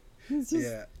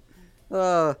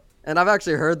 And I've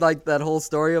actually heard like that whole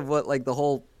story of what like the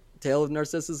whole tale of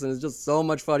Narcissus, and it's just so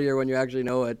much funnier when you actually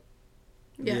know it.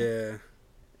 Yeah.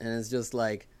 And it's just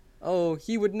like, oh,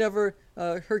 he would never.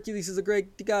 Hercules is a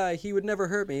great guy. He would never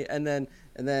hurt me. And then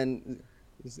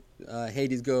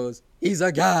Hades goes, "He's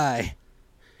a guy."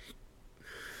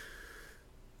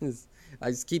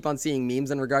 I just keep on seeing memes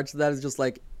in regards to that. It's just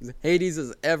like Hades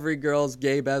is every girl's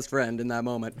gay best friend in that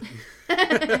moment.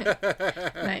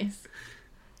 Nice.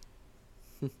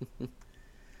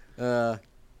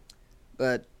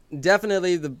 But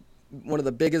definitely one of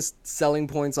the biggest selling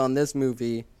points on this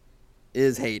movie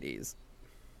is Hades.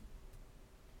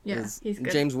 Yeah, he's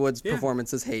good. James Woods'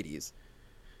 performance as Hades.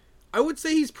 I would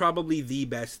say he's probably the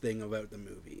best thing about the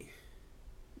movie.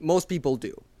 Most people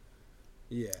do.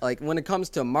 Yeah. Like, when it comes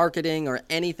to marketing or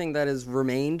anything that has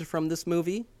remained from this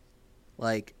movie,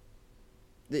 like,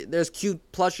 there's cute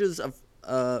plushes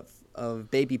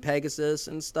of baby Pegasus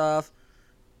and stuff,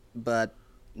 but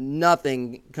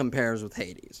nothing compares with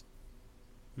Hades.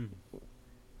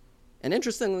 And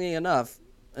interestingly enough,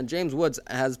 James Woods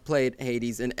has played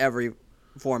Hades in every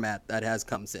format that has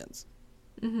come since.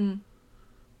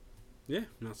 Yeah,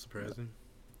 not surprising.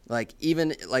 Like,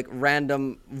 even like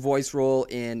random voice role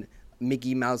in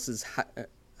Mickey Mouse's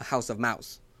House of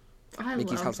Mouse.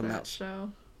 Mickey's House of Mouse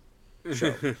show,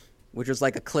 which was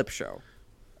like a clip show,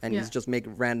 and he's just make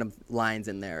random lines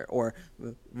in there, or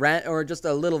just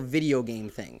a little video game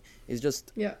thing. It's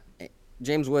just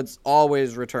James Woods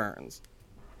always returns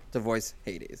to voice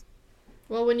Hades.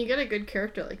 Well, when you get a good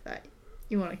character like that,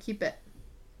 you want to keep it.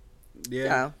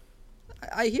 Yeah.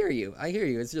 I hear you.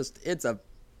 It's just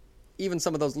even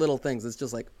some of those little things. It's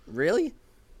just like, really?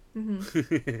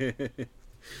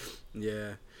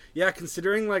 Yeah,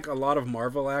 considering like a lot of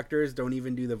Marvel actors don't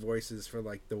even do the voices for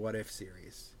like the What If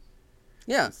series.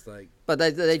 Yeah, it's like, but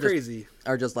they crazy. Just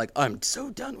are just like, I'm so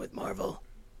done with Marvel.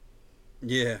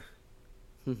 Yeah.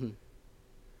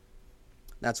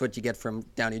 That's what you get from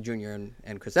Downey Jr.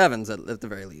 and Chris Evans at the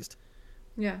very least.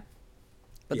 Yeah.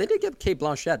 But they did get Cate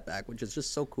Blanchett back, which is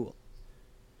just so cool.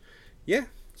 Yeah,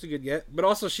 it's a good get. But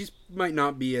also, she might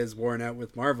not be as worn out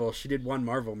with Marvel. She did one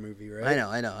Marvel movie, right?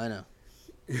 I know.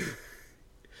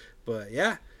 But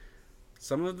yeah,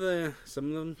 some of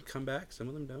them come back, some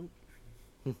of them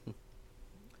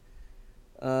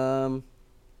don't.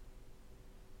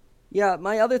 Yeah,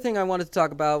 my other thing I wanted to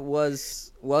talk about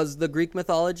was the Greek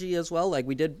mythology as well. Like,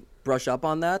 we did brush up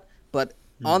on that, but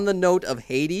on the note of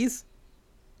Hades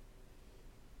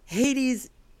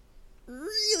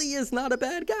really is not a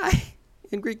bad guy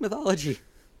in Greek mythology.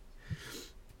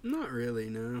 Not really,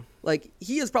 no. Like,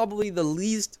 he is probably the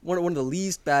least one of the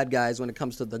least bad guys when it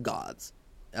comes to the gods,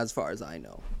 as far as I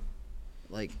know.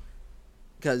 Like,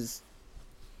 because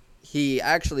he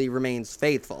actually remains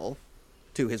faithful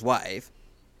to his wife,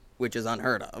 which is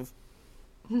unheard of.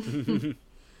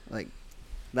 Like,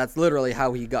 that's literally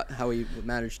how he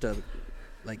managed to,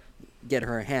 like, get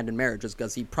her hand in marriage, is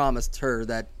because he promised her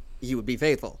that he would be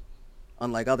faithful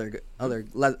unlike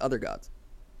other gods.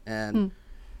 And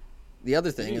the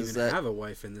other thing He is didn't that even have a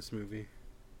wife in this movie.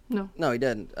 no, he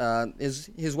didn't.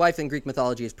 His wife in Greek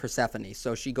mythology is Persephone,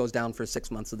 so she goes down for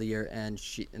 6 months of the year, and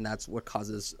that's what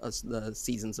causes us the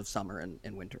seasons of summer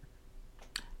and winter.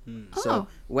 So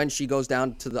when she goes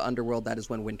down to the underworld, that is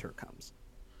when winter comes.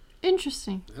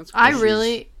 Interesting. That's cool. I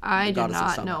do goddess of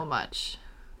not summer. know much.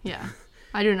 Yeah.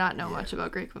 I do not know much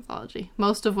about Greek mythology.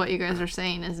 Most of what you guys are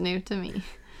saying is new to me.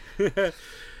 I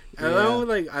know,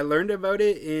 like, I learned about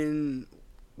it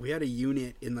we had a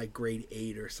unit in like grade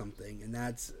 8 or something, and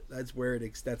that's where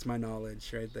that's my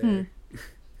knowledge right there.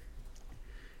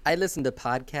 I listen to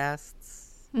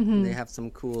podcasts. They have some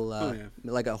cool,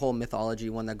 like a whole mythology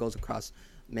one that goes across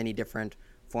many different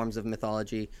forms of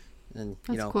mythology, and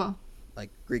That's cool.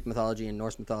 like Greek mythology and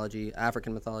Norse mythology,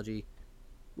 African mythology.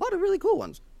 A lot of really cool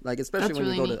ones. Like especially That's when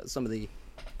really you go neat. to some of the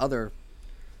other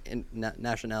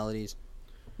nationalities.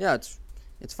 Yeah,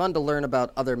 it's fun to learn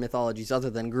about other mythologies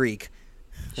other than Greek.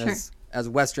 Sure. As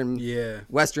Western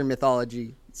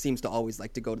mythology seems to always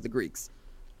like to go to the Greeks.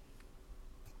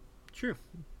 True.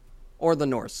 Or the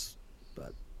Norse,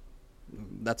 but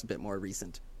that's a bit more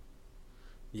recent.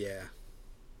 Yeah.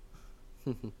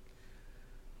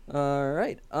 All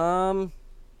right. I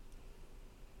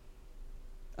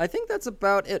think that's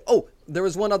about it. Oh, there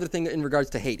was one other thing in regards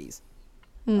to Hades.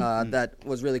 That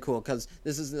was really cool because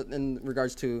this is in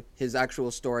regards to his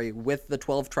actual story with the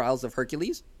 12 trials of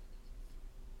Hercules.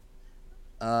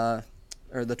 Or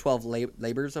the 12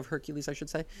 labors of Hercules, I should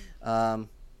say.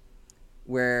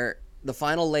 Where the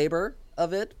final labor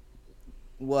of it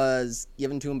was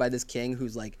given to him by this king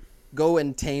who's like, go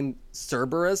and tame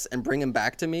Cerberus and bring him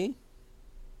back to me.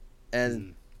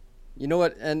 And you know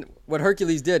what? And what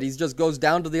Hercules did, he just goes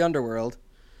down to the underworld,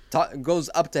 goes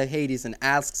up to Hades and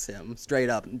asks him straight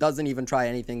up, and doesn't even try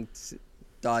anything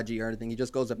dodgy or anything. He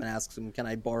just goes up and asks him, can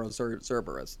I borrow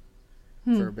Cerberus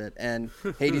for a bit? And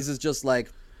Hades is just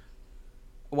like,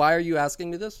 why are you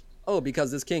asking me this? Oh,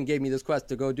 because this king gave me this quest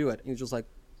to go do it. And he's just like,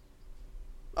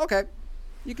 okay,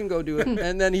 you can go do it.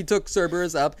 And then he took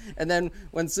Cerberus up, and then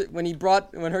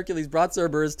when Hercules brought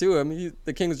Cerberus to him,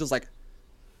 the king was just like,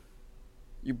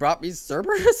 you brought me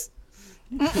Cerberus?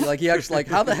 Like he actually like,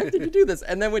 how the heck did you do this?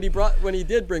 And then when he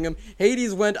did bring him,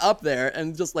 Hades went up there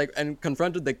and just like and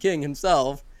confronted the king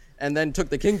himself, and then took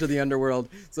the king to the underworld.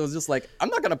 So it's just like, I'm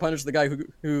not gonna punish the guy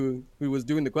who was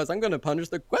doing the quest. I'm gonna punish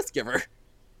the quest giver.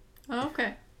 Oh,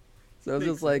 okay. So it's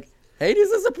just like, Hades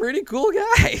is a pretty cool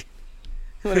guy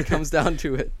when it comes down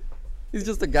to it. He's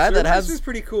just a guy that has. This is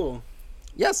pretty cool.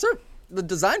 Yeah, sir. The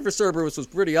design for Cerberus was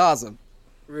pretty awesome.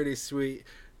 Really sweet.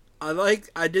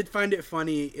 I did find it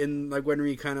funny in like when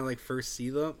we kind of like first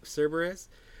see the Cerberus,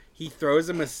 he throws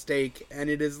him a steak, and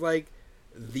it is like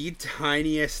the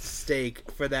tiniest steak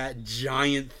for that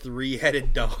giant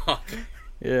 3-headed dog.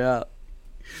 Yeah.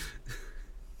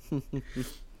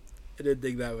 I did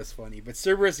think that was funny, but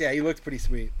Cerberus, yeah, he looked pretty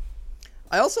sweet.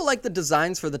 I also like the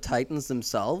designs for the Titans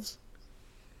themselves.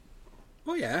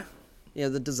 Oh yeah. Yeah,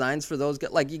 the designs for those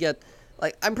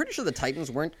I'm pretty sure the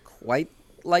Titans weren't quite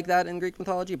like that in Greek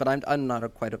mythology, but I'm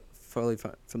not quite fully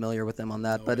familiar with them on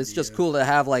that. But it's just cool to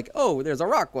have like, oh, there's a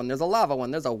rock one, there's a lava one,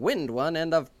 there's a wind one,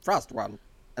 and a frost one,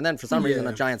 and then for some reason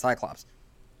a giant cyclops.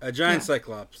 A giant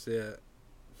cyclops, yeah.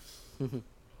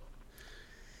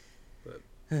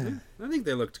 But I think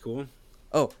they looked cool.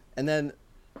 Oh, and then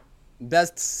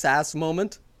best sass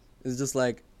moment is just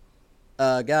like,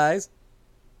 guys,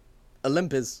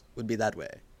 Olympus would be that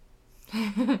way.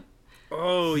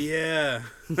 Oh yeah.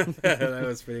 That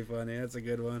was pretty funny. That's a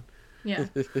good one. Yeah.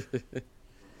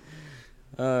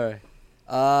 All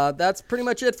right. That's pretty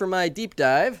much it for my deep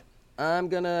dive. I'm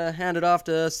going to hand it off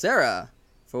to Sarah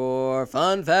for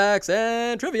fun facts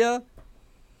and trivia.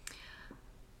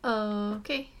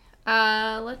 Okay.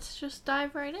 Let's just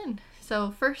dive right in.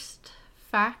 So first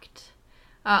fact,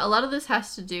 a lot of this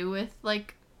has to do with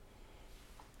like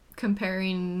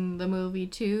comparing the movie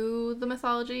to the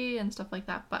mythology and stuff like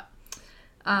that, but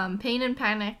Pain and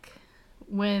Panic,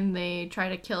 when they try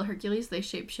to kill Hercules, they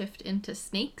shapeshift into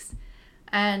snakes.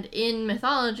 And in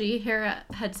mythology, Hera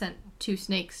had sent 2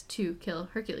 snakes to kill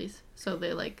Hercules. So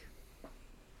they like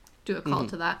do a call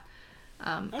to that.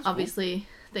 Obviously,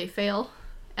 they fail.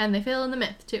 And they fail in the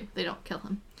myth, too. They don't kill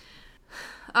him.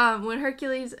 When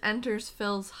Hercules enters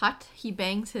Phil's hut, he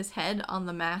bangs his head on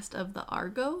the mast of the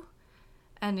Argo.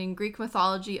 And in Greek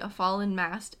mythology, a fallen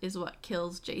mast is what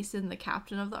kills Jason, the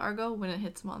captain of the Argo, when it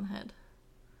hits him on the head.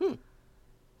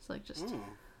 It's like just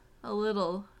a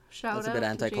little shout out. That's a bit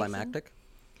anticlimactic.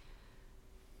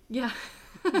 Yeah.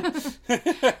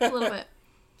 A little bit.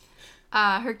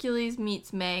 Hercules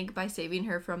meets Meg by saving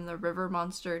her from the river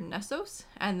monster Nessos,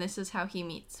 and this is how he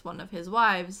meets one of his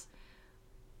wives.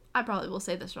 I probably will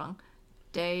say this wrong.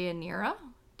 Deianira?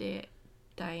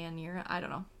 Deianira? I don't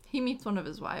know. He meets one of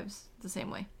his wives the same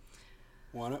way.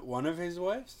 One of his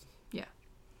wives? Yeah.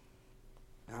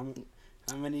 How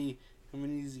many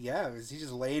does he have? Is he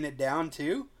just laying it down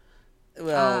too?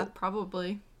 Well,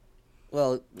 probably.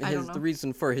 well, I don't know. the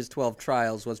reason for his 12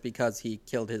 trials was because he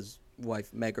killed his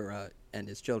wife Megara and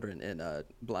his children in a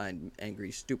blind,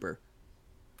 angry stupor.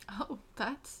 Oh,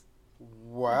 that's...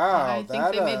 Wow. I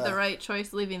think they made the right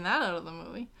choice leaving that out of the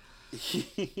movie.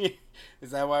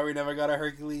 Is that why we never got a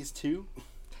Hercules 2?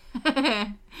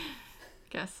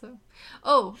 Guess so.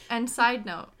 Oh, and side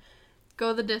note,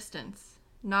 Go the Distance,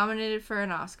 nominated for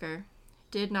an Oscar,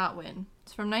 did not win.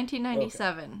 It's from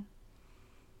 1997. Okay.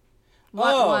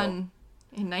 What won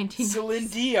in 1997? Celine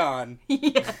Dion.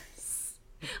 Yes.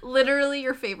 Literally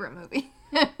your favorite movie.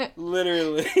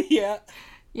 Literally, yeah.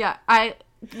 Yeah, I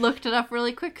looked it up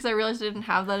really quick because I realized I didn't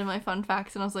have that in my fun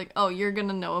facts, and I was like, oh, you're going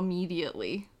to know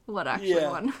immediately what actually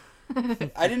won.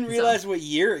 I didn't realize what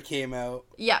year it came out.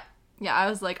 Yeah, I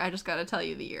was like, I just got to tell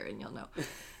you the year and you'll know.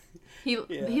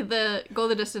 The Go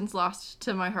the Distance lost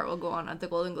to My Heart Will Go On at the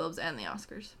Golden Globes and the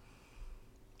Oscars.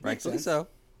 Rightfully so.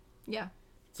 Yeah.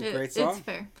 It's a great song. It's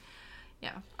fair.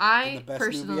 Yeah. I the best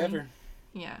personally... movie ever.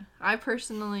 Yeah. I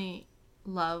personally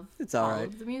love all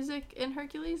of the music in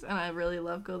Hercules, and I really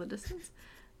love Go the Distance.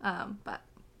 But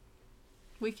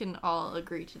we can all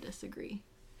agree to disagree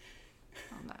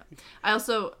on that. I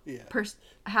also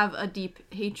have a deep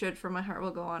hatred for My Heart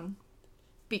Will Go On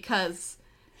because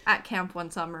at camp one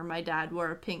summer, my dad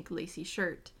wore a pink lacy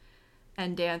shirt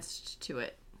and danced to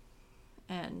it.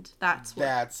 And that's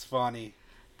funny.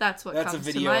 That's what That's comes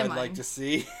a video to my I'd mind. like to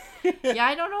see. Yeah,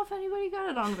 I don't know if anybody got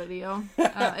it on video.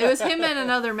 It was him and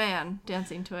another man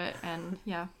dancing to it, and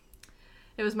yeah.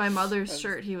 It was my mother's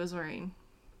shirt he was wearing.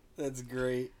 That's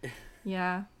great.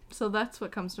 Yeah, so that's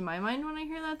what comes to my mind when I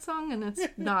hear that song, and it's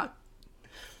not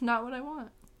what I want.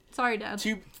 Sorry, Dad.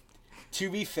 To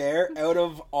be fair, out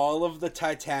of all of the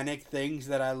Titanic things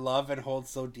that I love and hold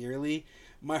so dearly,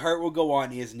 My Heart Will Go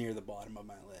On is near the bottom of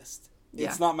my list. Yeah.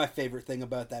 It's not my favorite thing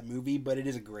about that movie, but it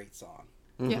is a great song.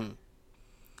 Mm-hmm.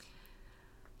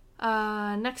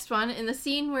 Yeah. Next one. In the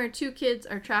scene where two kids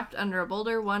are trapped under a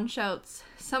boulder, one shouts,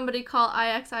 "Somebody call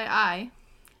IXII,"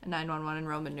 911 in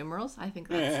Roman numerals. I think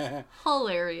that's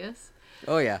hilarious.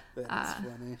 Oh, yeah. That's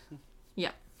funny.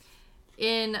 Yeah.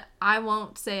 In I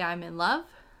Won't Say I'm in Love,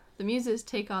 the muses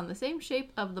take on the same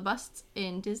shape of the busts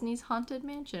in Disney's Haunted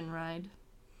Mansion ride.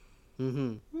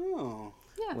 Mm-hmm. Oh.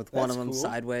 Yeah. With one of them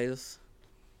sideways.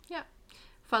 Yeah.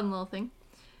 Fun little thing.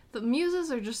 The muses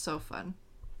are just so fun.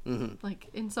 Mm-hmm. Like,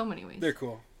 in so many ways. They're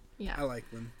cool. Yeah. I like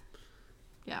them.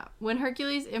 Yeah. When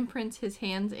Hercules imprints his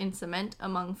hands in cement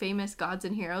among famous gods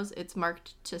and heroes, it's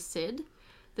marked to Sid.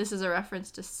 This is a reference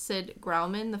to Sid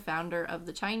Grauman, the founder of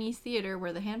the Chinese theater,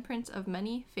 where the handprints of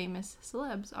many famous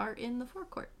celebs are in the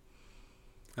forecourt.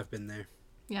 I've been there.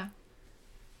 Yeah.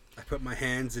 I put my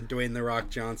hands in Dwayne "The Rock"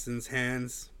 Johnson's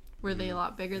hands. Were they a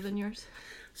lot bigger than yours?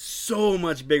 So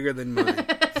much bigger than mine.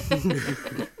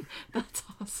 That's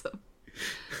awesome.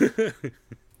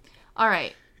 All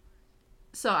right.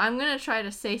 So I'm going to try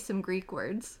to say some Greek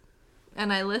words.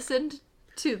 And I listened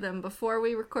to them before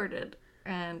we recorded.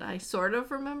 And I sort of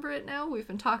remember it now. We've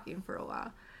been talking for a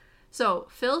while. So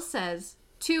Phil says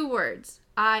 2 words.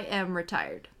 I am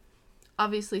retired.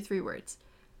 Obviously 3 words.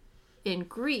 In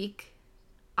Greek,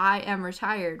 I am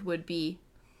retired would be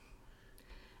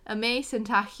Ame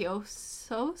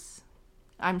Syntachios.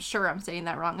 I'm sure I'm saying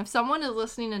that wrong. If someone is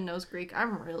listening and knows Greek,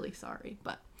 I'm really sorry.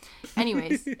 But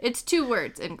anyways, it's 2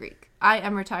 words in Greek. I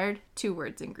am retired, 2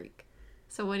 words in Greek.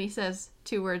 So when he says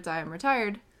 2 words, I am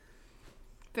retired,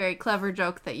 very clever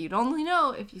joke that you'd only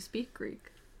know if you speak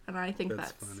Greek. And I think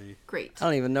that's funny. Great. I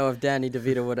don't even know if Danny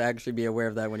DeVito would actually be aware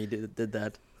of that when he did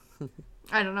that.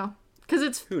 I don't know. Because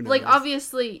it's, like,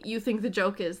 obviously you think the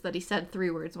joke is that he said 3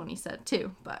 words when he said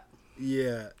 2, but...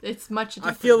 Yeah. It's much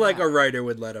different. I feel like a writer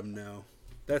would let him know.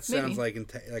 That sounds like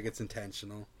it's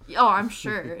intentional. Oh, I'm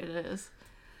sure it is.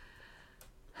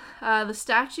 The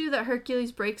statue that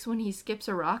Hercules breaks when he skips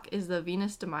a rock is the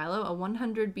Venus de Milo, a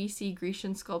 100 BC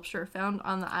Grecian sculpture found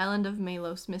on the island of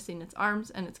Melos, missing its arms,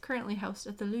 and it's currently housed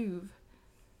at the Louvre.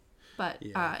 But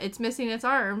it's missing its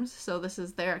arms, so this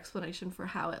is their explanation for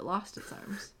how it lost its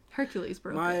arms. Hercules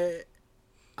broke it.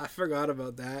 I forgot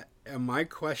about that. And my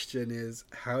question is,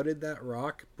 how did that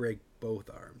rock break both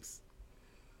arms?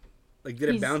 Like, did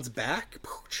it bounce back?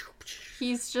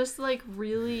 He's just, like,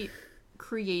 really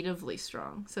creatively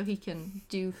strong, so he can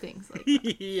do things like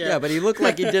that. Yeah, but he looked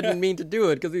like he didn't mean to do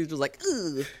it because he was just like,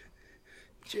 ugh.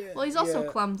 Well, he's also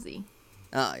clumsy.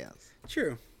 Ah, yes.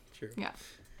 True. Yeah.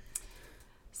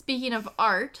 Speaking of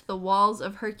art, the walls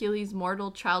of Hercules'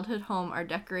 mortal childhood home are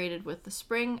decorated with the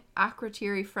Spring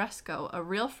Acrotiri fresco, a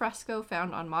real fresco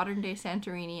found on modern-day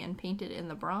Santorini and painted in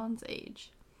the Bronze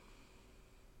Age.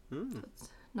 So it's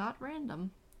not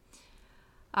random.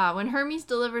 When Hermes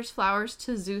delivers flowers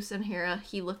to Zeus and Hera,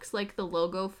 he looks like the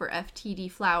logo for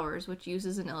FTD Flowers, which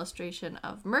uses an illustration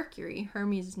of Mercury,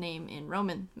 Hermes' name in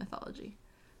Roman mythology.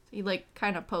 So he, like,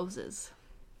 kind of poses.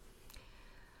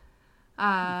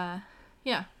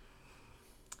 Yeah.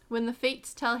 When the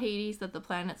Fates tell Hades that the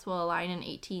planets will align in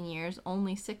 18 years,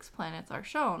 only 6 planets are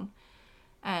shown.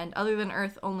 And other than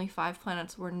Earth, only 5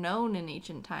 planets were known in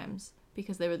ancient times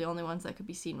because they were the only ones that could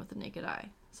be seen with the naked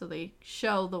eye. So they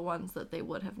show the ones that they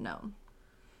would have known.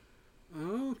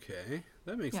 Okay.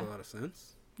 That makes a lot of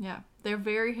sense. Yeah. They're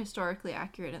very historically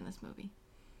accurate in this movie.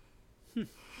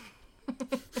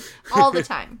 All the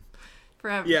time. For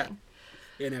everything.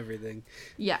 Yeah. In everything.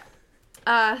 Yeah.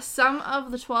 Some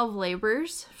of the 12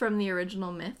 labors from the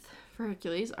original myth for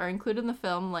Hercules are included in the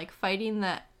film, like fighting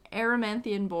the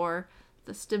Erymanthian boar,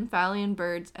 the Stymphalian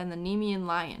birds, and the Nemean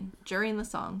lion during the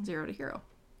song Zero to Hero.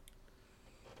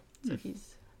 So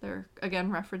they're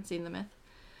again referencing the myth.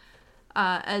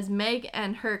 As Meg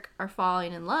and Herc are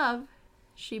falling in love,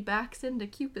 she backs into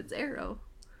Cupid's arrow,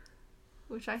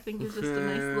 which I think is just a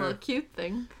nice little cute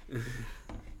thing.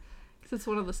 Because it's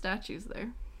one of the statues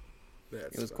there.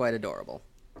 It was quite adorable.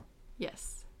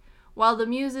 Yes. While the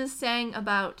muses sang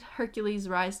about Hercules'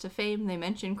 rise to fame, they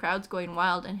mentioned crowds going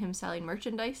wild and him selling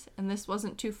merchandise, and this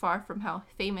wasn't too far from how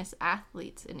famous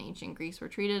athletes in ancient Greece were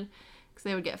treated, because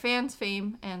they would get fans,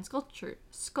 fame, and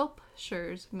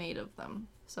sculptures made of them.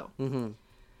 So. Mm-hmm.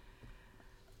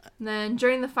 Then,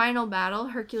 during the final battle,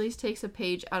 Hercules takes a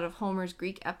page out of Homer's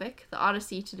Greek epic, the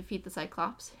Odyssey, to defeat the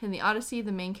Cyclops. In the Odyssey,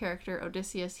 the main character,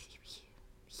 Odysseus,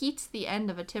 heats the end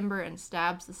of a timber and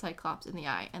stabs the Cyclops in the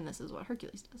eye, and this is what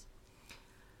Hercules does.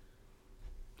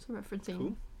 So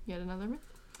referencing yet another myth.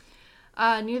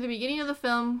 Near the beginning of the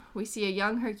film, we see a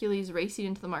young Hercules racing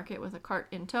into the market with a cart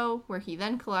in tow, where he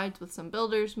then collides with some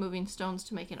builders moving stones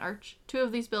to make an arch. 2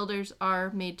 of these builders are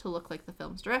made to look like the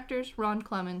film's directors, Ron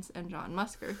Clements and John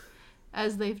Musker,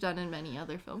 as they've done in many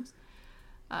other films.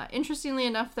 Interestingly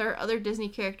enough, there are other Disney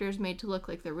characters made to look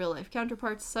like their real-life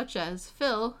counterparts, such as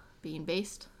Phil, being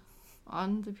based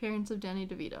on the appearance of Danny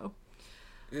DeVito.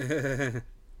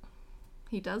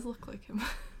 He does look like him.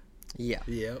 Yeah.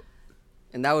 Yep.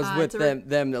 And that was with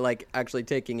them like actually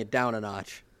taking it down a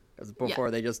notch, as before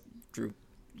they just drew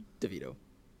DeVito.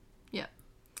 Yeah.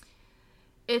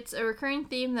 It's a recurring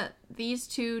theme that these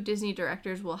 2 Disney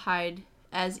directors will hide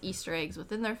as Easter eggs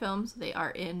within their films. They are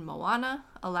in Moana,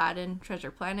 Aladdin,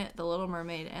 Treasure Planet, The Little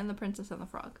Mermaid, and The Princess and the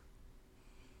Frog.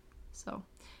 So,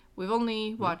 we've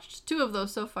only watched 2 of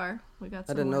those so far. We got.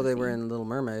 I didn't know they were in Little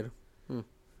Mermaid.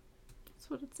 That's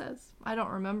what it says. I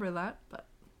don't remember that, but.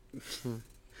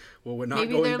 Well, we're not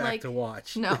going back like, to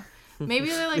watch. No. Maybe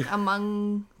they're like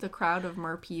among the crowd of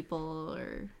mer people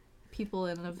or people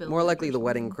in a village. More likely the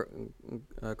wedding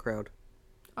crowd.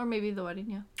 Or maybe the wedding,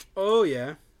 yeah. Oh,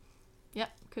 yeah. Yeah,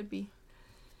 could be.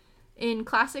 In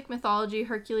classic mythology,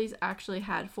 Hercules actually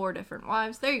had 4 different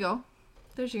wives. There you go.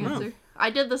 There's your answer. I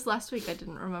did this last week. I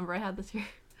didn't remember I had this here.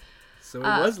 So it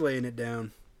was laying it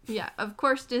down. Yeah, of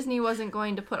course, Disney wasn't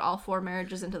going to put all 4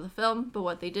 marriages into the film, but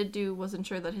what they did do was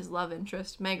ensure that his love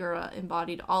interest, Megara,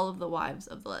 embodied all of the wives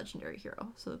of the legendary hero.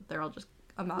 So they're all just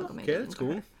amalgamated. Okay, that's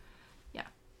cool. Her. Yeah.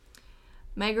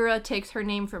 Megara takes her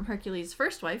name from Hercules'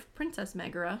 first wife, Princess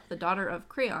Megara, the daughter of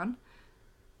Creon.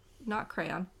 Not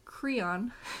Crayon.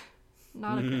 Creon.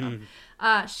 Not a crayon.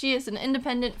 She is an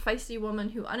independent, feisty woman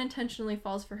who unintentionally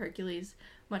falls for Hercules,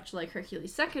 much like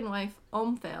Hercules' second wife,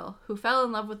 Omphale, who fell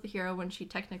in love with the hero when she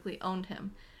technically owned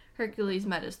him. Hercules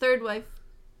met his third wife,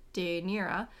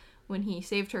 Deianira, when he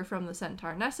saved her from the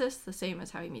centaur Nessus, the same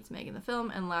as how he meets Meg in the film.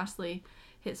 And lastly,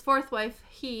 his fourth wife,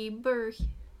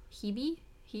 Hebe?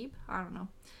 I don't know.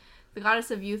 The goddess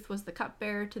of youth was the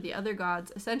cupbearer to the other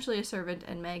gods, essentially a servant,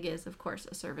 and Meg is, of course,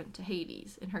 a servant to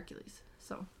Hades in Hercules.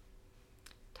 So,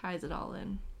 ties it all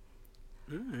in.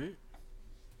 Alright.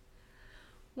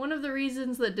 One of the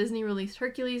reasons that Disney released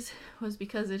Hercules was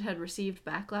because it had received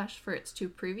backlash for its 2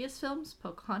 previous films,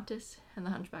 Pocahontas and The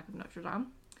Hunchback of Notre Dame.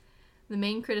 The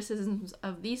main criticisms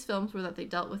of these films were that they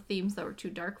dealt with themes that were too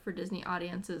dark for Disney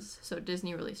audiences, so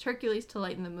Disney released Hercules to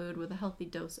lighten the mood with a healthy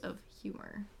dose of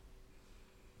humor.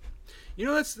 You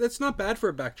know, that's not bad for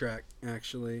a backtrack,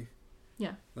 actually.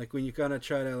 Yeah. Like, when you kind of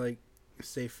try to, like,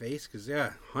 save face, because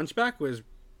Hunchback was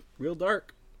real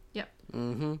dark. Yep.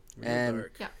 Mm-hmm. Real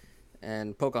dark. Yeah.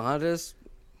 And Pocahontas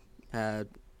had,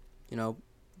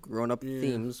 grown up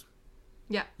themes.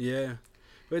 Yeah. Yeah,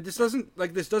 but this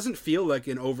doesn't feel like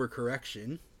an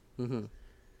overcorrection. Mm-hmm.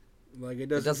 Like it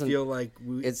doesn't feel like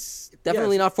it's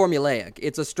definitely not formulaic.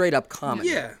 It's a straight up comedy.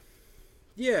 Yeah.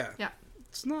 Yeah.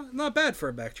 It's not bad for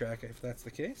a backtrack if that's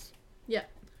the case. Yeah.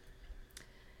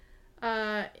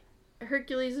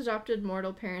 Hercules' adopted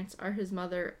mortal parents are his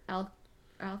mother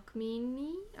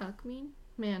Alcmene.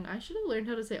 Man, I should have learned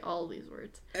how to say all these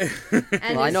words.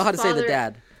 And I know how to say the father,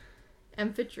 dad.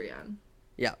 Amphitryon.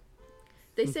 Yeah.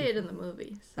 They say it in the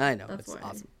movie. So I know. that's It's why.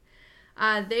 awesome.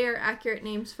 They are accurate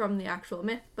names from the actual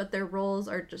myth, but their roles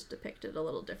are just depicted a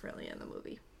little differently in the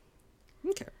movie.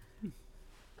 Okay.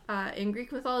 In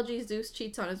Greek mythology, Zeus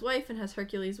cheats on his wife and has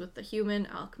Hercules with the human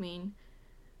Alcmene,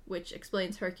 which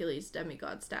explains Hercules'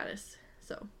 demigod status.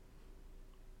 So,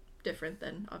 different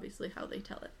than, obviously, how they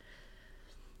tell it.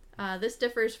 This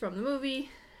differs from the movie,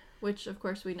 which, of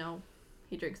course, we know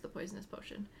he drinks the poisonous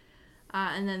potion.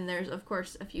 And then there's, of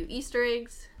course, a few Easter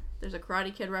eggs. There's a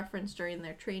Karate Kid reference during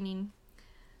their training.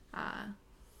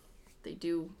 They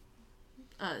do,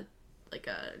 like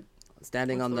a...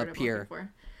 Standing on the pier.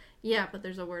 Yeah, but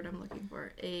there's a word I'm looking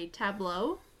for. A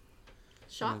tableau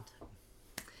shot.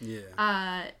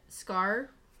 Yeah. Scar,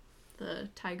 the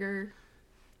tiger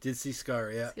Did see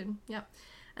Scar, yeah. skin. Yep.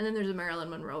 And then there's a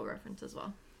Marilyn Monroe reference as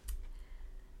well.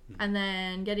 And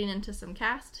then getting into some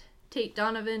cast, Tate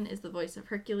Donovan is the voice of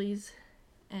Hercules.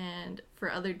 And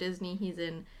for other Disney, he's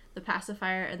in The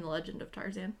Pacifier and The Legend of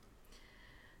Tarzan.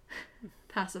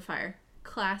 Pacifier.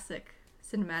 Classic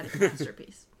cinematic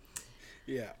masterpiece.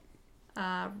 Yeah.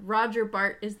 Roger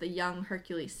Bart is the young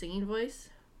Hercules singing voice.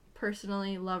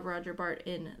 Personally, love Roger Bart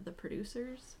in The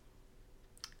Producers.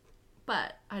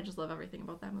 But I just love everything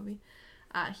about that movie.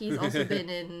 He's also been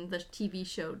in the TV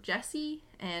show Jessie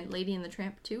and Lady and the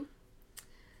Tramp 2.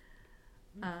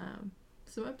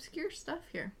 Some obscure stuff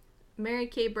here. Mary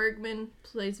Kay Bergman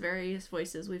plays various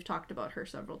voices. We've talked about her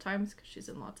several times because she's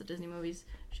in lots of Disney movies.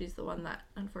 She's the one that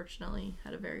unfortunately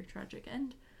had a very tragic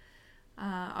end.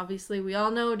 Obviously, we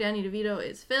all know Danny DeVito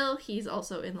is Phil. He's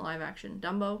also in the live-action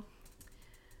Dumbo.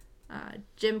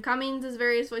 Jim Cummings is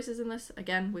various voices in this.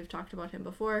 Again, we've talked about him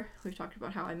before. We've talked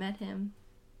about how I met him.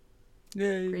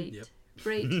 Yay.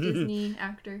 Great Disney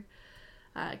actor.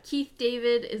 Keith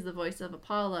David is the voice of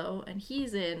Apollo, and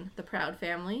he's in The Proud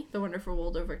Family, The Wonderful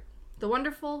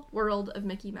World of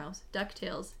Mickey Mouse,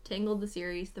 DuckTales, Tangled the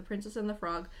series, The Princess and the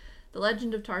Frog, The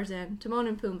Legend of Tarzan, Timon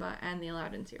and Pumbaa, and the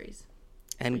Aladdin series.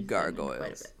 And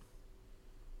Gargoyles.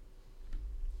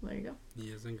 There you go. He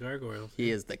is in Gargoyles. He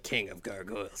is the king of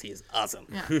gargoyles. He is awesome.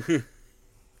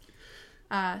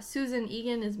 Yeah. Susan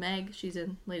Egan is Meg. She's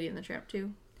in Lady and the Tramp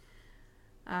 2.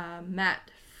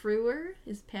 Matt Frewer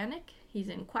is Panic. He's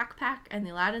in Quack Pack and the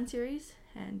Aladdin series.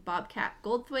 And Bobcat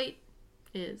Goldthwait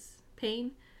is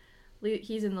Pain.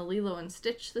 He's in the Lilo and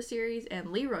Stitch the series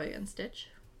and Leroy and Stitch.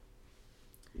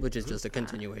 Which is just a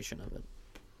continuation of it.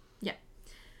 Yeah.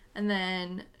 And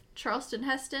then Charleston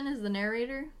Heston is the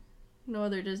narrator. No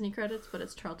other Disney credits, but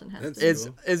it's Charlton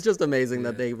Heston. It's just amazing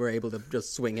that they were able to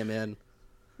just swing him in.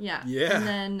 Yeah. Yeah. And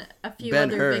then a few Ben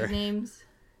other Hur. big names.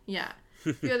 Yeah.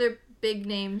 A few other big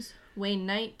names. Wayne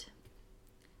Knight.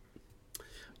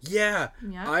 Yeah.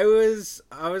 I was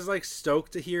like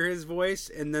stoked to hear his voice,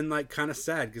 and then like kind of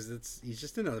sad because he's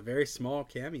just in a very small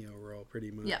cameo role, pretty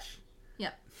much. Yep.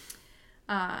 Yep.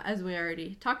 As we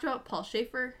already talked about, Paul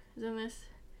Schaefer is in this,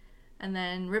 and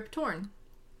then Rip Torn,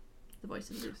 the voice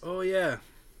of Zeus. Oh yeah.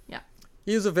 Yeah.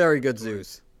 He was a very good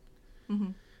Zeus.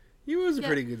 Mm-hmm. He was a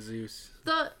pretty good Zeus.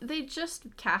 They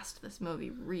just cast this movie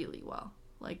really well.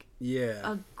 Like, yeah,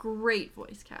 a great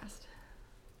voice cast.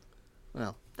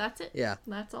 Well, that's it. Yeah.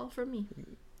 That's all from me.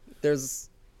 There's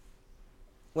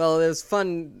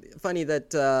funny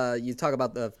that you talk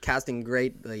about the casting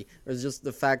greatly. There's just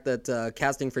the fact that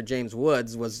casting for James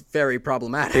Woods was very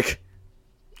problematic.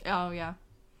 Oh, yeah.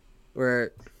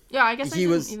 Where Yeah, I guess I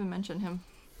didn't was- even mention him.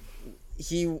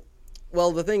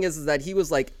 the thing is that he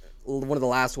was like one of the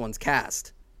last ones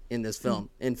cast in this film.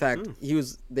 In fact,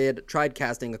 they had tried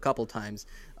casting a couple times.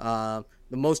 The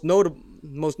most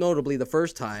notably the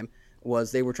first time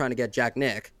was they were trying to get Jack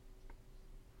Nicholson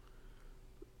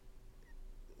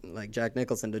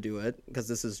to do it, because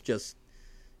this is just,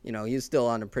 he's still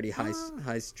on a pretty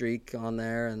high streak on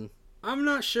there. And I'm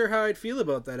not sure how I'd feel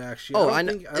about that actually. Oh, I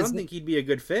don't think he'd be a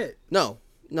good fit. No,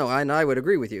 I would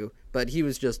agree with you, but he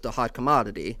was just a hot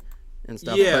commodity and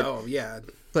stuff. Yeah,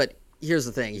 But here's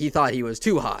the thing: he thought he was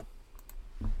too hot.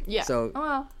 Yeah. So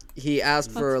well, he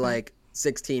asked for fair. like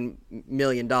 $16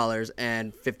 million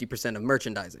and 50% of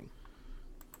merchandising.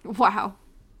 Wow.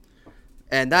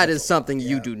 And that is something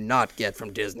you do not get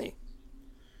from Disney.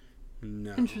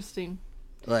 No. Interesting.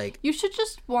 Like, You should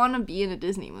just want to be in a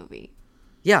Disney movie.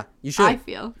 yeah, you should. I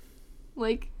feel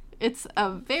like it's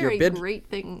a very great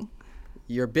thing.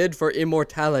 Your bid for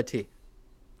immortality.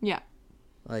 Yeah.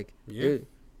 Like, Yeah.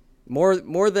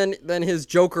 more than his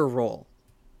Joker role.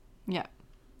 Yeah.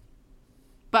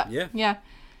 But yeah.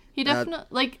 He definitely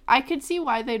like I could see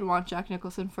why they'd want Jack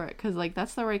Nicholson for it cuz like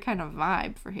that's the right kind of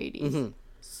vibe for Hades. A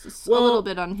little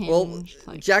bit unhinged. Well,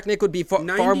 like, Jack Nick would be far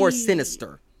more 90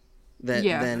 sinister than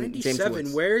James 97.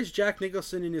 Woods. Where is Jack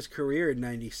Nicholson in his career in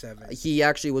 97? He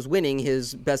actually was winning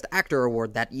his Best Actor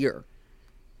award that year.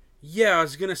 Yeah, I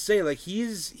was gonna say like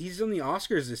he's on the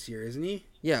Oscars this year, isn't he?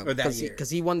 Yeah, or that year. Because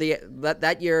he won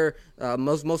that year.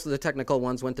 Most of the technical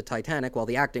ones went to Titanic, while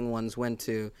the acting ones went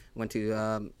to what's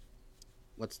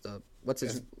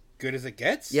his As good as it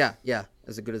gets. yeah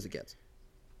as good as it gets.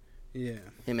 Yeah.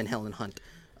 Him and Helen Hunt.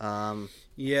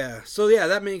 Yeah. So yeah,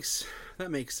 that makes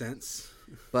sense.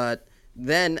 But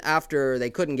then after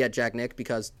they couldn't get Jack Nick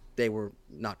because they were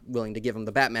not willing to give him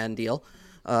the Batman deal,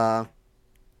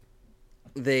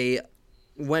 they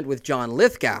went with John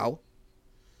Lithgow.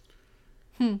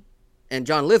 And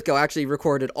John Lithgow actually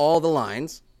recorded all the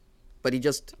lines, but he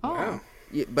just Wow.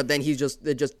 but then it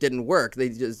just didn't work. They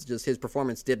just his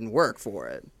performance didn't work for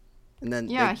it. And then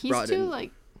yeah, they he's brought too in,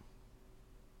 like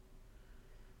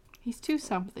he's too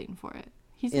something for it.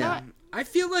 He's Yeah. not I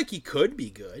feel like he could be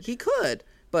good. he could,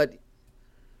 but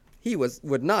he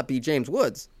would not be James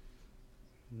Woods.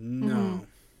 No.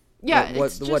 yeah, what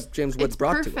it's just, James Woods it's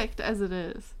brought to it. perfect as it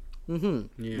is.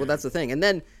 Yeah. Well, that's the thing. And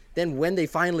then when they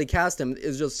finally cast him,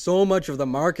 is just so much of the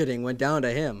marketing went down to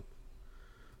him.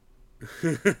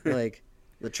 Like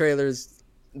the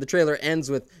trailer ends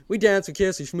with "We dance, we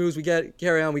kiss, we schmooze, we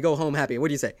carry on, we go home happy." What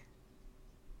do you say?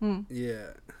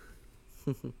 Yeah.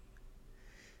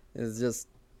 It's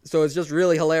just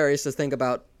really hilarious to think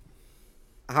about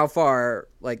how far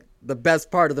like the best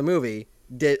part of the movie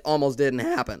almost didn't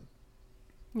happen.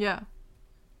 Yeah.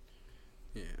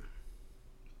 Yeah.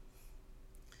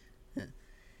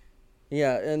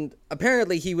 Yeah, and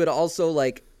apparently he would also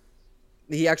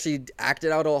he actually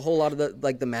acted out a whole lot of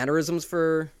the mannerisms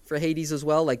for Hades as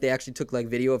well. Like they actually took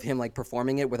video of him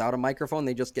performing it without a microphone.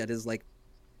 They just get his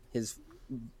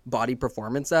body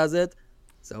performance as it.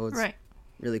 So it's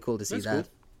really cool to see That's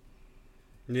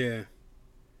that.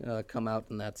 Yeah. Come out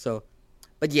in that. So,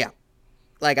 but yeah,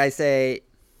 like I say,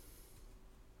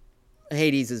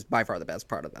 Hades is by far the best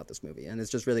part about this movie, and it's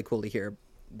just really cool to hear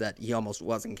that he almost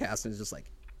wasn't cast, and it's just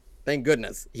thank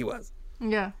goodness he was.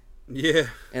 Yeah. Yeah.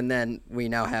 And then we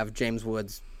now have James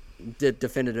Woods'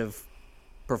 definitive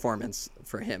performance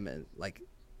for him, and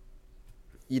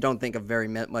you don't think of very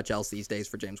much else these days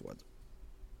for James Woods.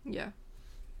 Yeah.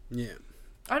 Yeah.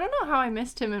 I don't know how I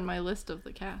missed him in my list of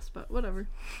the cast, but whatever.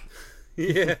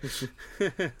 Yeah.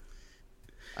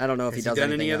 I don't know if Has he does done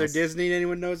anything any other else. Disney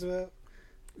anyone knows about?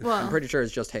 Well, I'm pretty sure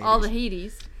it's just Hades. all the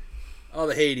Hades. All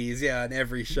the Hades, yeah, in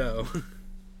every show.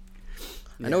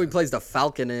 I know he plays the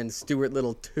Falcon in Stuart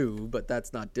Little 2, but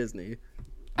that's not Disney.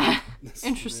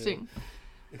 Interesting.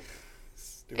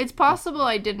 It's possible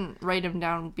I didn't write him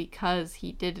down because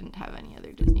he didn't have any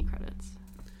other Disney credits.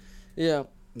 Yeah.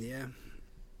 Yeah.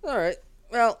 All right.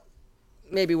 Well,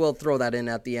 maybe we'll throw that in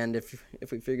at the end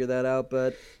if we figure that out.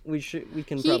 But we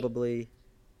can probably.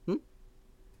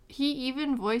 He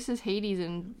even voices Hades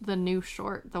in the new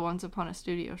short, the Once Upon a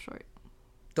Studio short.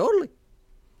 Totally.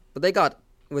 But they got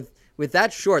with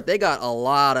that short, they got a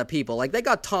lot of people. They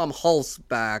got Tom Hulse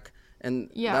back,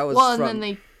 and Yeah. that was well, from, and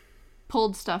then they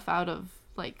pulled stuff out of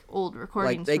old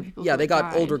recordings. they for people they who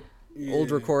got died.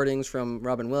 old recordings from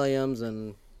Robin Williams,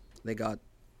 and they got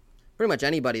pretty much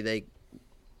anybody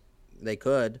they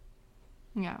could.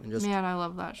 Yeah. and just- Man, I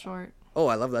love that short. Oh,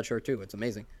 I love that short too. It's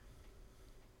amazing.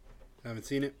 Haven't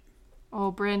seen it. Oh,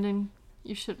 Brandon,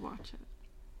 you should watch it.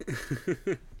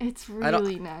 It's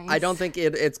really nice. I don't think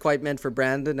it's quite meant for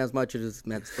Brandon as much as it's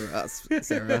meant for us,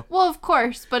 Sarah. Well, of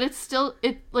course, but it's still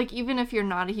even if you're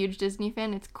not a huge Disney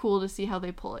fan, it's cool to see how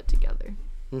they pull it together.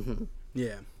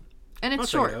 Yeah. And it's I'll check it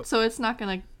short, out. so it's not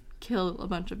gonna kill a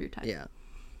bunch of your time. Yeah,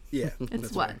 Yeah. It's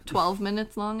that's what, fair. 12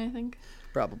 minutes long, I think.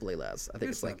 probably less. I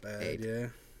think it's not bad, 8. Yeah.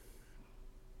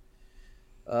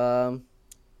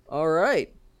 All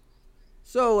right.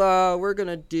 So we're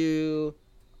gonna do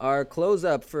our close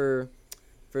up for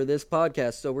this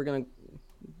podcast. So we're gonna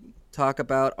talk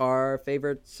about our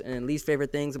favorites and least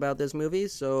favorite things about this movie.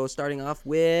 So starting off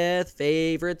with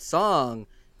favorite song.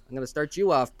 I'm gonna start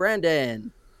you off,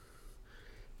 Brandon.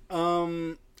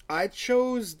 I I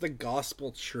chose The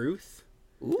Gospel Truth.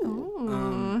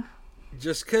 Ooh.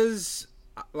 Just because,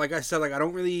 like I said, like I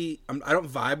don't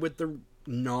vibe with the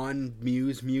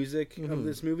non-Muse music of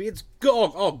this movie. It's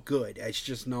all good. It's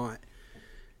just not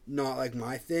like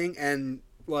my thing. And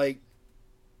like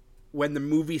when the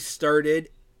movie started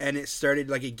and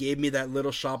it gave me that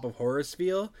Little Shop of Horrors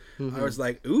feel. I was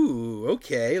like, ooh,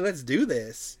 okay, let's do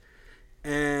this.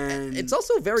 And It's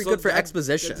also very good for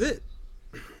exposition. That's it.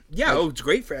 Yeah, it's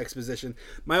great for exposition.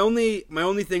 My only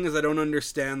thing is I don't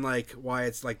understand like why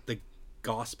it's like the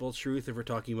gospel truth if we're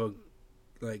talking about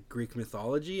like Greek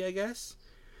mythology, I guess.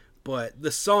 But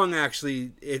the song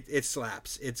actually it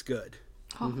slaps. It's good.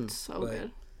 Oh, it's so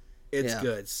good. It's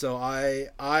good. So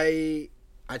I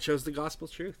chose The Gospel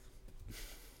Truth.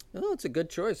 Oh, it's a good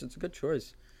choice. It's a good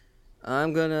choice.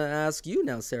 I'm going to ask you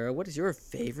now, Sarah, what is your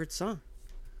favorite song?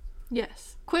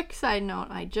 Yes. Quick side note,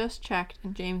 I just checked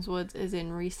and James Woods is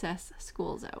in Recess,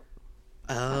 School's Out.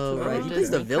 Oh, right. He plays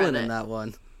the villain in that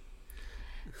one.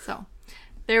 So,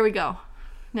 there we go.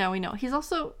 Now we know. He's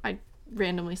also, I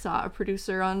randomly saw a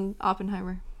producer on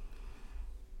Oppenheimer.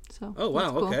 So. Oh,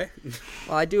 wow. Cool. Okay.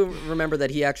 Well, I do remember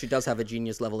that he actually does have a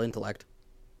genius level intellect.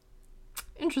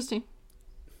 Interesting.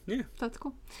 Yeah. That's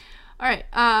cool. All right.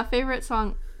 Favorite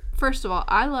song. First of all,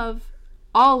 I love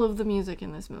all of the music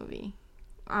in this movie.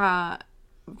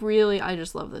 Really, I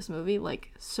just love this movie,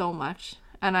 like, so much.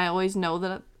 And I always know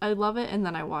that I love it, and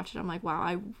then I watch it, I'm like, wow,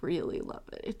 I really love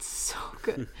it. It's so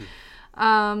good.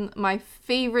 My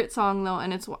favorite song, though,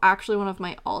 and it's actually one of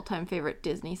my all-time favorite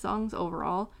Disney songs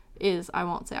overall, is I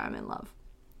Won't Say I'm in Love.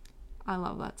 I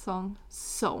love that song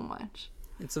so much.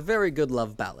 It's a very good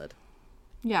love ballad.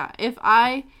 Yeah, if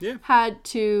I had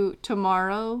to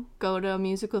tomorrow go to a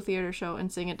musical theater show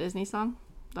and sing a Disney song,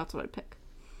 that's what I'd pick.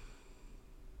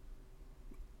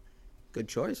 Good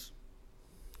choice.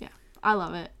 Yeah, I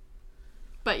love it.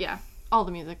 But yeah, all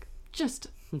the music, just,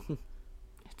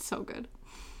 it's so good.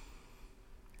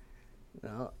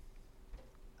 Well,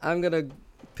 I'm going to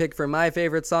pick for my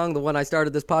favorite song, the one I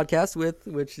started this podcast with,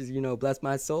 which is, Bless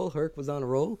My Soul, Herc was on a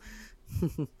roll,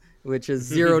 which is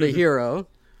Zero to Hero.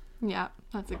 Yeah,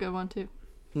 that's a good one too.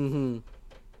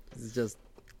 It's just,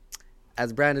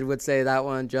 as Brandon would say, that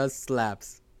one just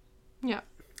slaps. Yeah.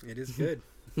 It is good.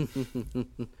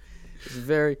 It's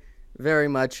very, very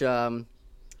much a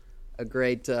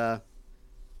great... it's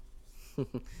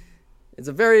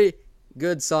a very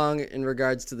good song in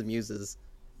regards to the muses.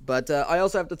 But I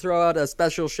also have to throw out a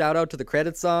special shout out to the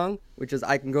credits song, which is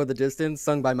I Can Go the Distance,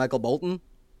 sung by Michael Bolton.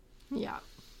 Yeah.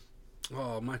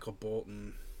 Oh, Michael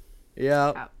Bolton.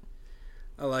 Yeah.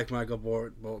 I like Michael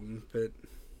Bolton, but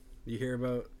you hear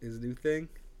about his new thing?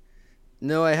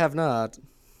 No, I have not.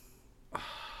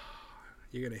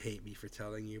 You're going to hate me for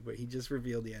telling you, but he just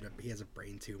revealed he has a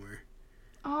brain tumor.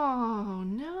 Oh,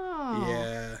 no.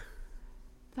 Yeah.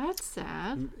 That's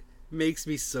sad. Makes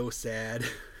me so sad.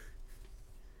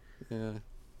 Yeah.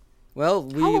 Well,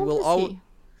 we How old will is all. he?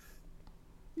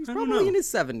 He's probably in his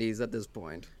 70s at this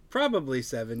point. Probably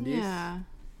 70s. Yeah.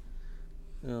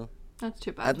 Yeah. That's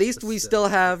too bad. At least we still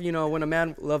have, When a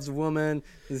Man Loves a Woman,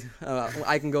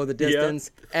 I Can Go the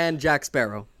Distance, and Jack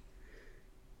Sparrow.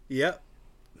 Yep.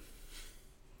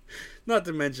 Not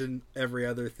to mention every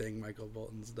other thing Michael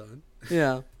Bolton's done.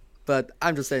 Yeah. But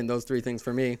I'm just saying those three things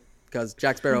for me, because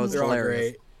Jack Sparrow is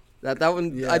hilarious. That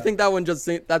one, yeah. I think that one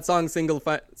that song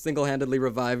single-handedly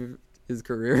revived his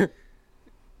career.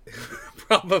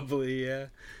 Probably, yeah.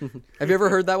 Have you ever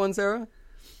heard that one, Sarah?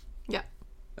 Yeah.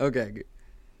 Okay,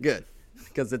 good.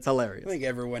 Because it's hilarious. I think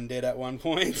everyone did at one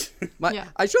point.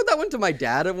 I showed that one to my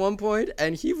dad at one point,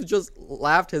 and he was just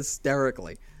laughed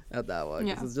hysterically at that one.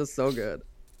 Yeah. It's just so good.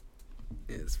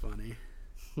 It's funny.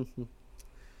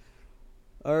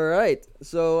 All right.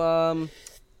 So,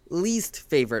 least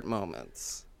favorite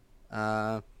moments.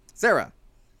 Sarah.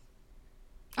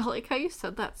 I like how you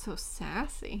said that so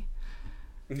sassy.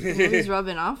 He's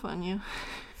rubbing off on you.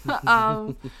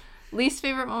 Least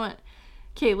favorite moment.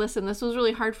 Okay, listen, this was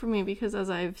really hard for me because, as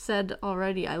I've said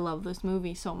already, I love this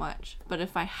movie so much. But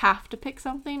if I have to pick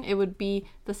something, it would be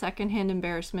the secondhand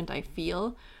embarrassment I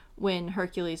feel when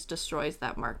Hercules destroys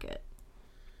that market.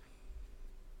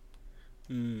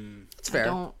 It's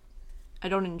fair. I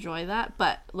don't enjoy that,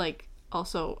 but, like,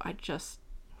 also, I just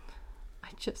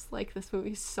like this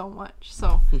movie so much.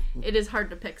 So it is hard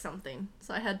to pick something.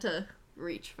 So I had to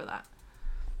reach for that.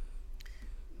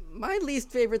 My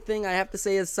least favorite thing, I have to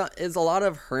say, is a lot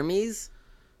of Hermes.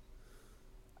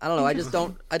 I don't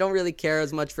know. I don't really care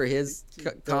as much for his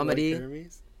comedy. Like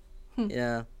Hermes?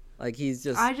 Yeah, like he's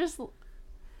just. I'm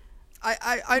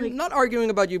like, not arguing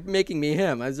about you making me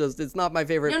him. It's not my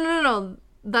favorite. No.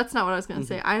 That's not what I was gonna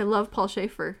say. I love Paul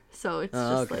Schaefer, so it's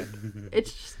just okay. like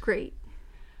it's just great.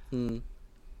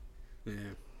 Yeah.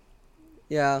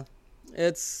 Yeah,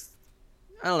 it's,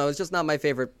 I don't know, it's just not my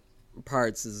favorite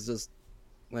parts. It's just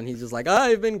when he's just like,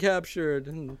 I've been captured.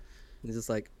 And he's just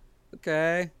like,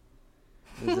 okay.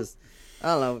 It's just, I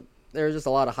don't know. There's just a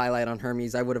lot of highlight on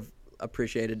Hermes. I would have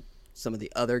appreciated some of the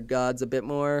other gods a bit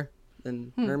more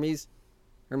than Hermes.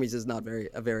 Hermes is not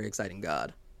a very exciting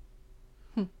god.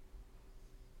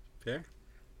 Fair.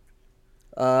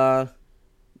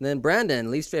 Then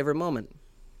Brandon, least favorite moment.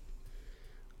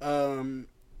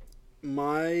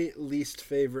 My least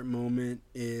favorite moment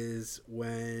is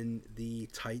when the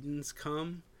Titans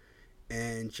come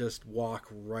and just walk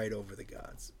right over the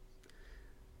gods.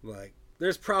 Like,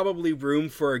 there's probably room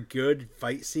for a good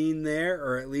fight scene there,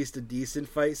 or at least a decent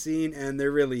fight scene, and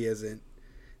there really isn't.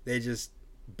 They just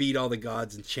beat all the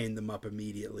gods and chain them up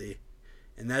immediately.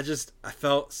 And that just, I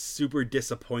felt super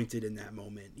disappointed in that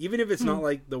moment. Even if it's not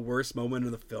like the worst moment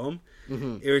of the film,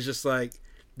 it was just like,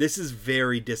 this is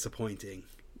very disappointing.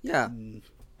 Yeah.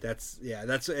 It's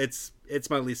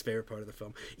my least favorite part of the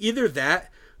film. Either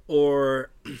that or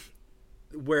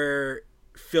where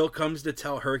Phil comes to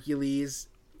tell Hercules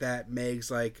that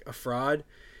Meg's like a fraud,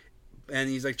 and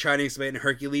he's like trying to explain, and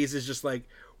Hercules is just like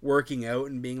working out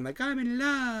and being like, I'm in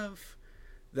love.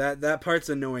 That part's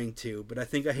annoying too, but I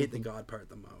think I hate the God part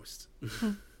the most.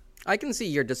 I can see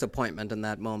your disappointment in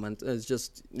that moment. It's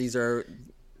just, these are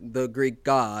the Greek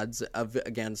gods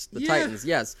against the Titans.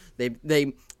 Yes,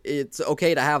 they it's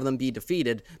okay to have them be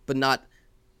defeated, but not,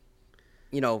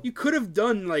 You could have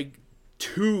done like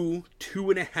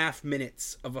 2.5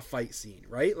 minutes of a fight scene,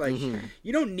 right? Like,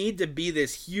 you don't need to be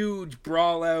this huge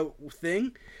brawl out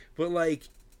thing, but like,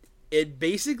 it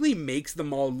basically makes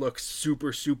them all look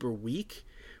super, super weak,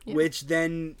 which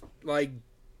then like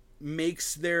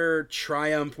makes their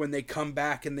triumph when they come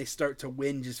back and they start to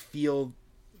win just feel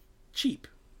cheap.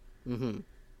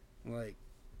 Like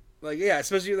yeah,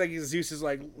 especially like Zeus is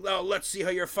like, oh, let's see how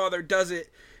your father does it.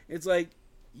 It's like,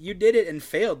 you did it and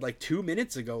failed like 2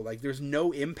 minutes ago. Like, there's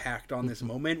no impact on this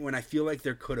moment when I feel like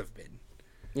there could have been.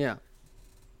 Yeah.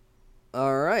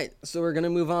 All right, so we're gonna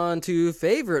move on to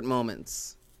favorite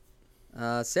moments.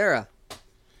 Sarah.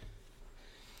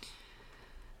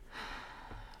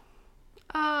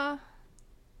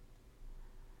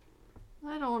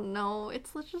 I don't know.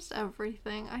 It's just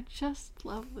everything. I just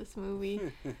love this movie.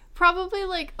 Probably,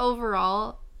 like,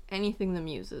 overall, anything the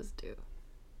Muses do.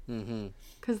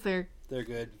 Because they're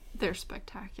good. They're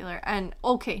spectacular. And,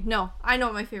 okay, no. I know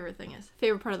what my favorite thing is.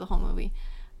 Favorite part of the whole movie.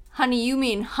 Honey, you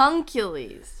mean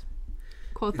Huncules.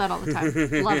 Quote that all the time.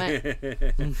 Love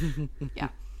it. Yeah.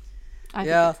 I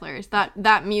think it's hilarious.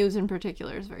 That muse in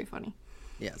particular is very funny.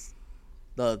 Yes.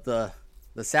 The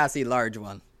sassy large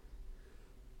one.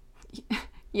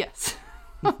 Yes.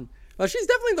 Well, she's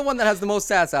definitely the one that has the most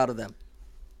sass out of them.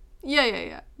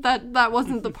 Yeah. That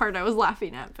wasn't the part I was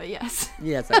laughing at, but yes.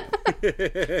 Yes.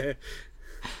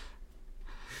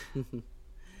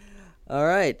 All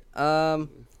right.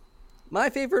 My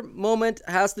favorite moment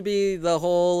has to be the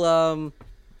whole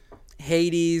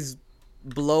Hades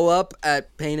blow up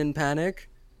at Pain and Panic,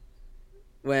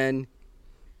 when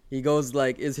he goes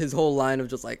like, is his whole line of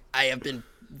just like, I have been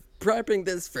prepping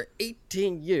this for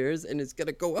 18 years and it's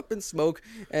gonna go up in smoke,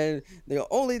 and the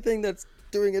only thing that's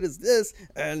doing it is this,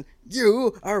 and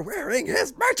you are wearing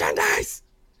his merchandise.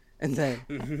 And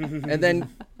then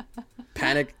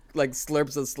Panic like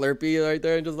slurps a Slurpee right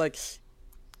there and just like,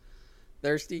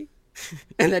 thirsty.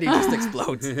 And then he just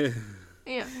explodes.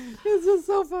 Yeah. It's just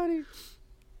so funny.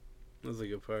 That was a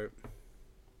good part.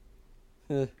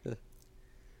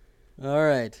 All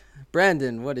right,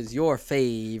 Brandon, what is your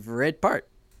favorite part?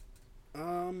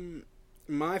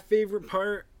 My favorite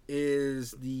part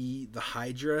is the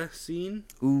Hydra scene.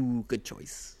 Ooh, good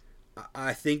choice.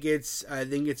 I think it's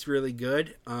really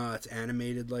good. It's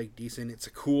animated like decent. It's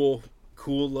a cool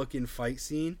looking fight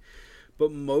scene.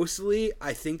 But mostly,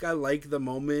 I think I like the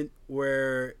moment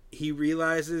where he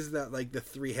realizes that like the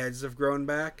 3 heads have grown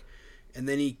back, and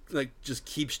then he like just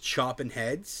keeps chopping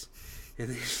heads, and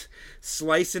he's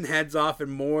slicing heads off,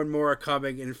 and more are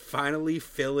coming, and finally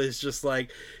Phil is just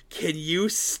like, "Can you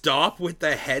stop with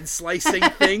the head slicing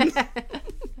thing?"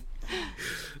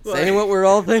 Saying what we're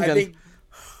all thinking.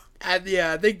 I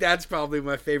think that's probably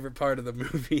my favorite part of the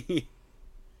movie.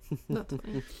 That's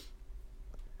funny.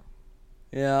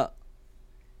 Yeah.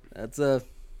 That's a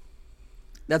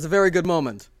very good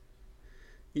moment.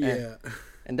 Yeah.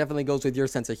 And definitely goes with your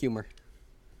sense of humor.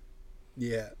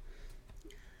 Yeah.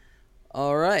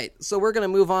 All right. So we're going to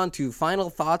move on to final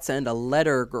thoughts and a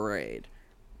letter grade.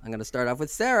 I'm going to start off with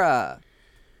Sarah.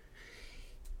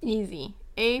 Easy.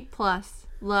 A+.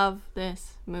 Love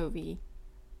this movie.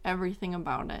 Everything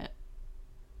about it.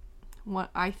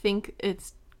 I think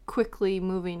it's quickly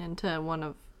moving into one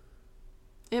of...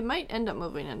 It might end up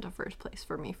moving into first place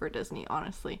for me for Disney,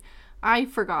 honestly. I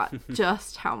forgot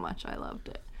just how much I loved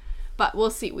it. But we'll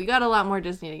see. We got a lot more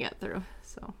Disney to get through,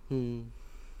 so...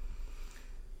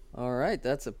 All right,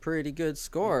 that's a pretty good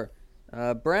score.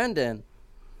 Brandon.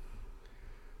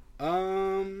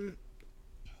 I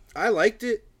liked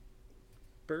it,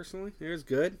 personally. It was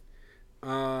good.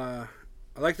 I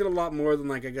liked it a lot more than,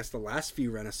 like, I guess the last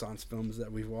few Renaissance films that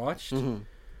we've watched.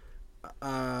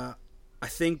 I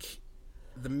think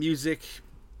the music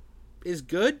is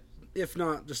good, if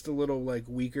not just a little, like,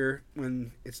 weaker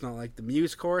when it's not like the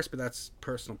Muse chorus, but that's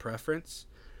personal preference.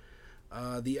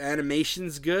 The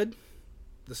animation's good.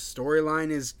 The storyline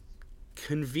is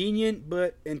convenient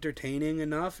but entertaining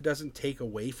enough. It doesn't take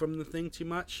away from the thing too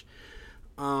much.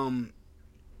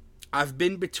 I've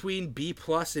been between B+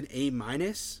 and A-,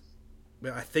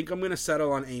 but I think I'm going to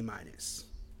settle on A-.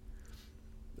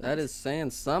 That is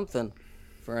saying something.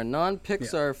 For a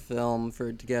non-Pixar film,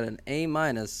 to get an A-,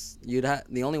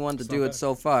 the only one to do it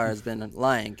so far has been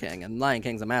Lion King, and Lion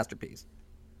King's a masterpiece.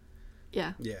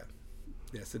 Yeah. Yeah.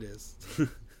 Yes, it is.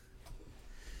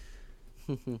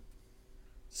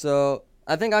 So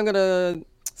I think I'm going to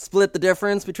split the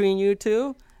difference between you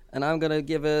two, and I'm going to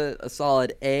give it a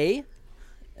solid A.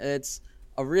 It's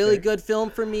a really good film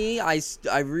for me. I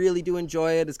really do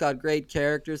enjoy it. It's got great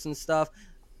characters and stuff.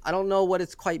 I don't know what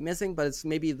it's quite missing, but it's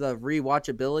maybe the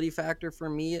rewatchability factor for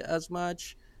me as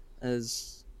much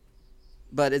as...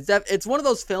 But it's one of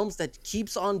those films that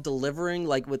keeps on delivering,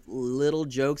 like, with little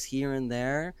jokes here and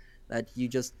there that you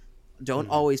just don't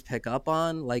always pick up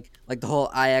on, like the whole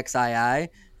IXII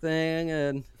thing,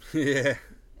 and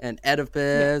and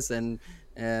Oedipus, and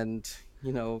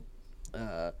you know,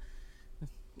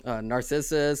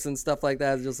 Narcissus and stuff like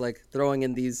that. Just like throwing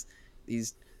in these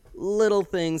little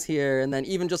things here, and then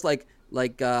even just like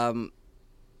the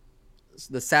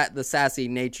sassy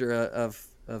nature of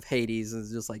Hades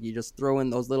is just like you just throw in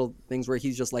those little things where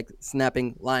he's just like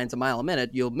snapping lines a mile a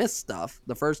minute. You'll miss stuff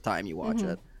the first time you watch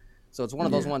it. So it's one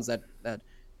of those ones that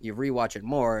you rewatch it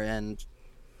more and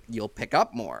you'll pick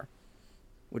up more,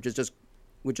 which is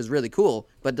really cool,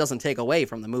 but doesn't take away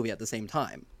from the movie at the same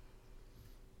time.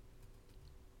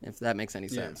 If that makes any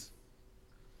sense.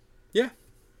 Yeah.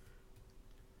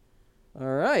 All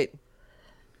right.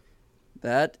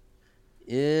 That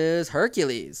is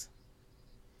Hercules.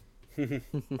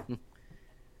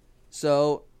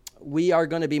 So we are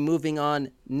going to be moving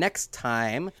on next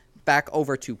time back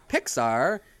over to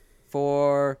Pixar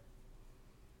for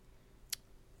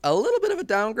a little bit of a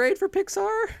downgrade for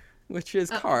Pixar, which is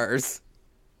Cars.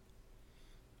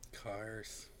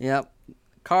 Cars. Yep.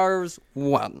 Cars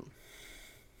 1,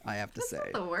 I have to That's say.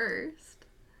 not the worst.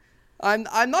 I'm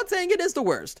not saying it is the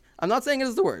worst. I'm not saying it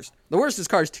is the worst. The worst is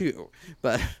Cars 2,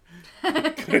 but...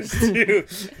 Cars 2.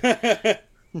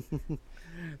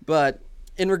 But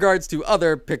in regards to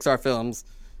other Pixar films,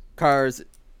 Cars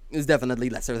is definitely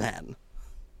lesser than.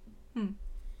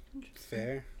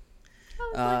 Fair.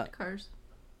 I liked Cars.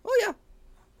 Oh,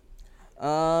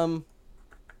 yeah.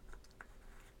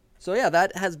 So, yeah,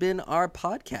 that has been our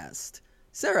podcast.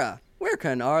 Sarah, where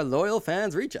can our loyal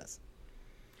fans reach us?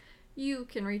 You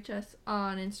can reach us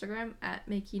on Instagram at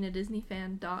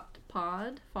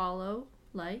makingadisneyfan.pod. Follow,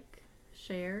 like,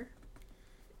 share,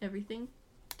 everything.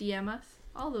 DM us,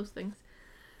 all those things.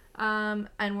 And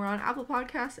we're on Apple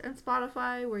Podcasts and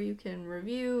Spotify, where you can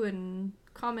review and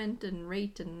comment and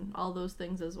rate and all those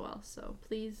things as well. So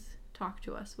please talk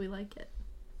to us. We like it.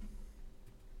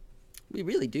 We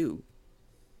really do.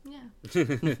 Yeah.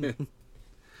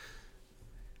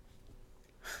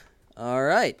 All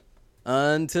right.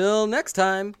 Until next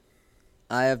time,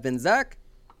 I have been Zach.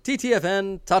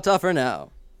 TTFN, ta-ta for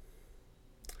now.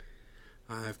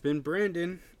 I've been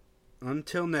Brandon.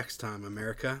 Until next time,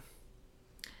 America.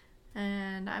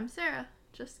 And I'm Sarah.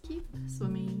 Just keep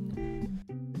swimming.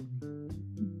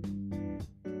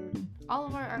 All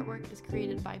of our artwork is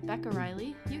created by Becca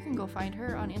Riley. You can go find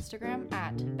her on Instagram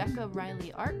at Becca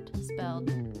Riley Art, spelled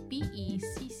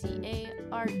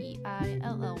BECCAREILLY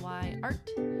Art.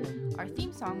 Our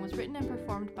theme song was written and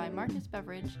performed by Marcus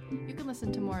Beveridge. You can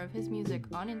listen to more of his music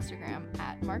on Instagram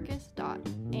at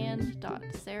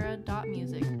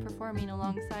marcus.and.sarah.music, performing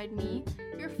alongside me,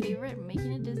 your favorite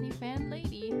Making a Disney fan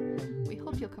lady. We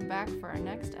hope you'll come back for our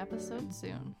next episode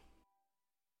soon.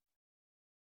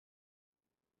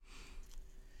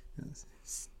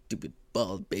 Stupid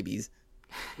bald babies.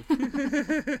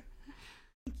 Thank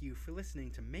you for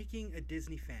listening to Making a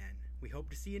Disney Fan. We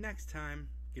hope to see you next time.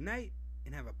 Good night,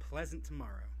 and have a pleasant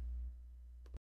tomorrow.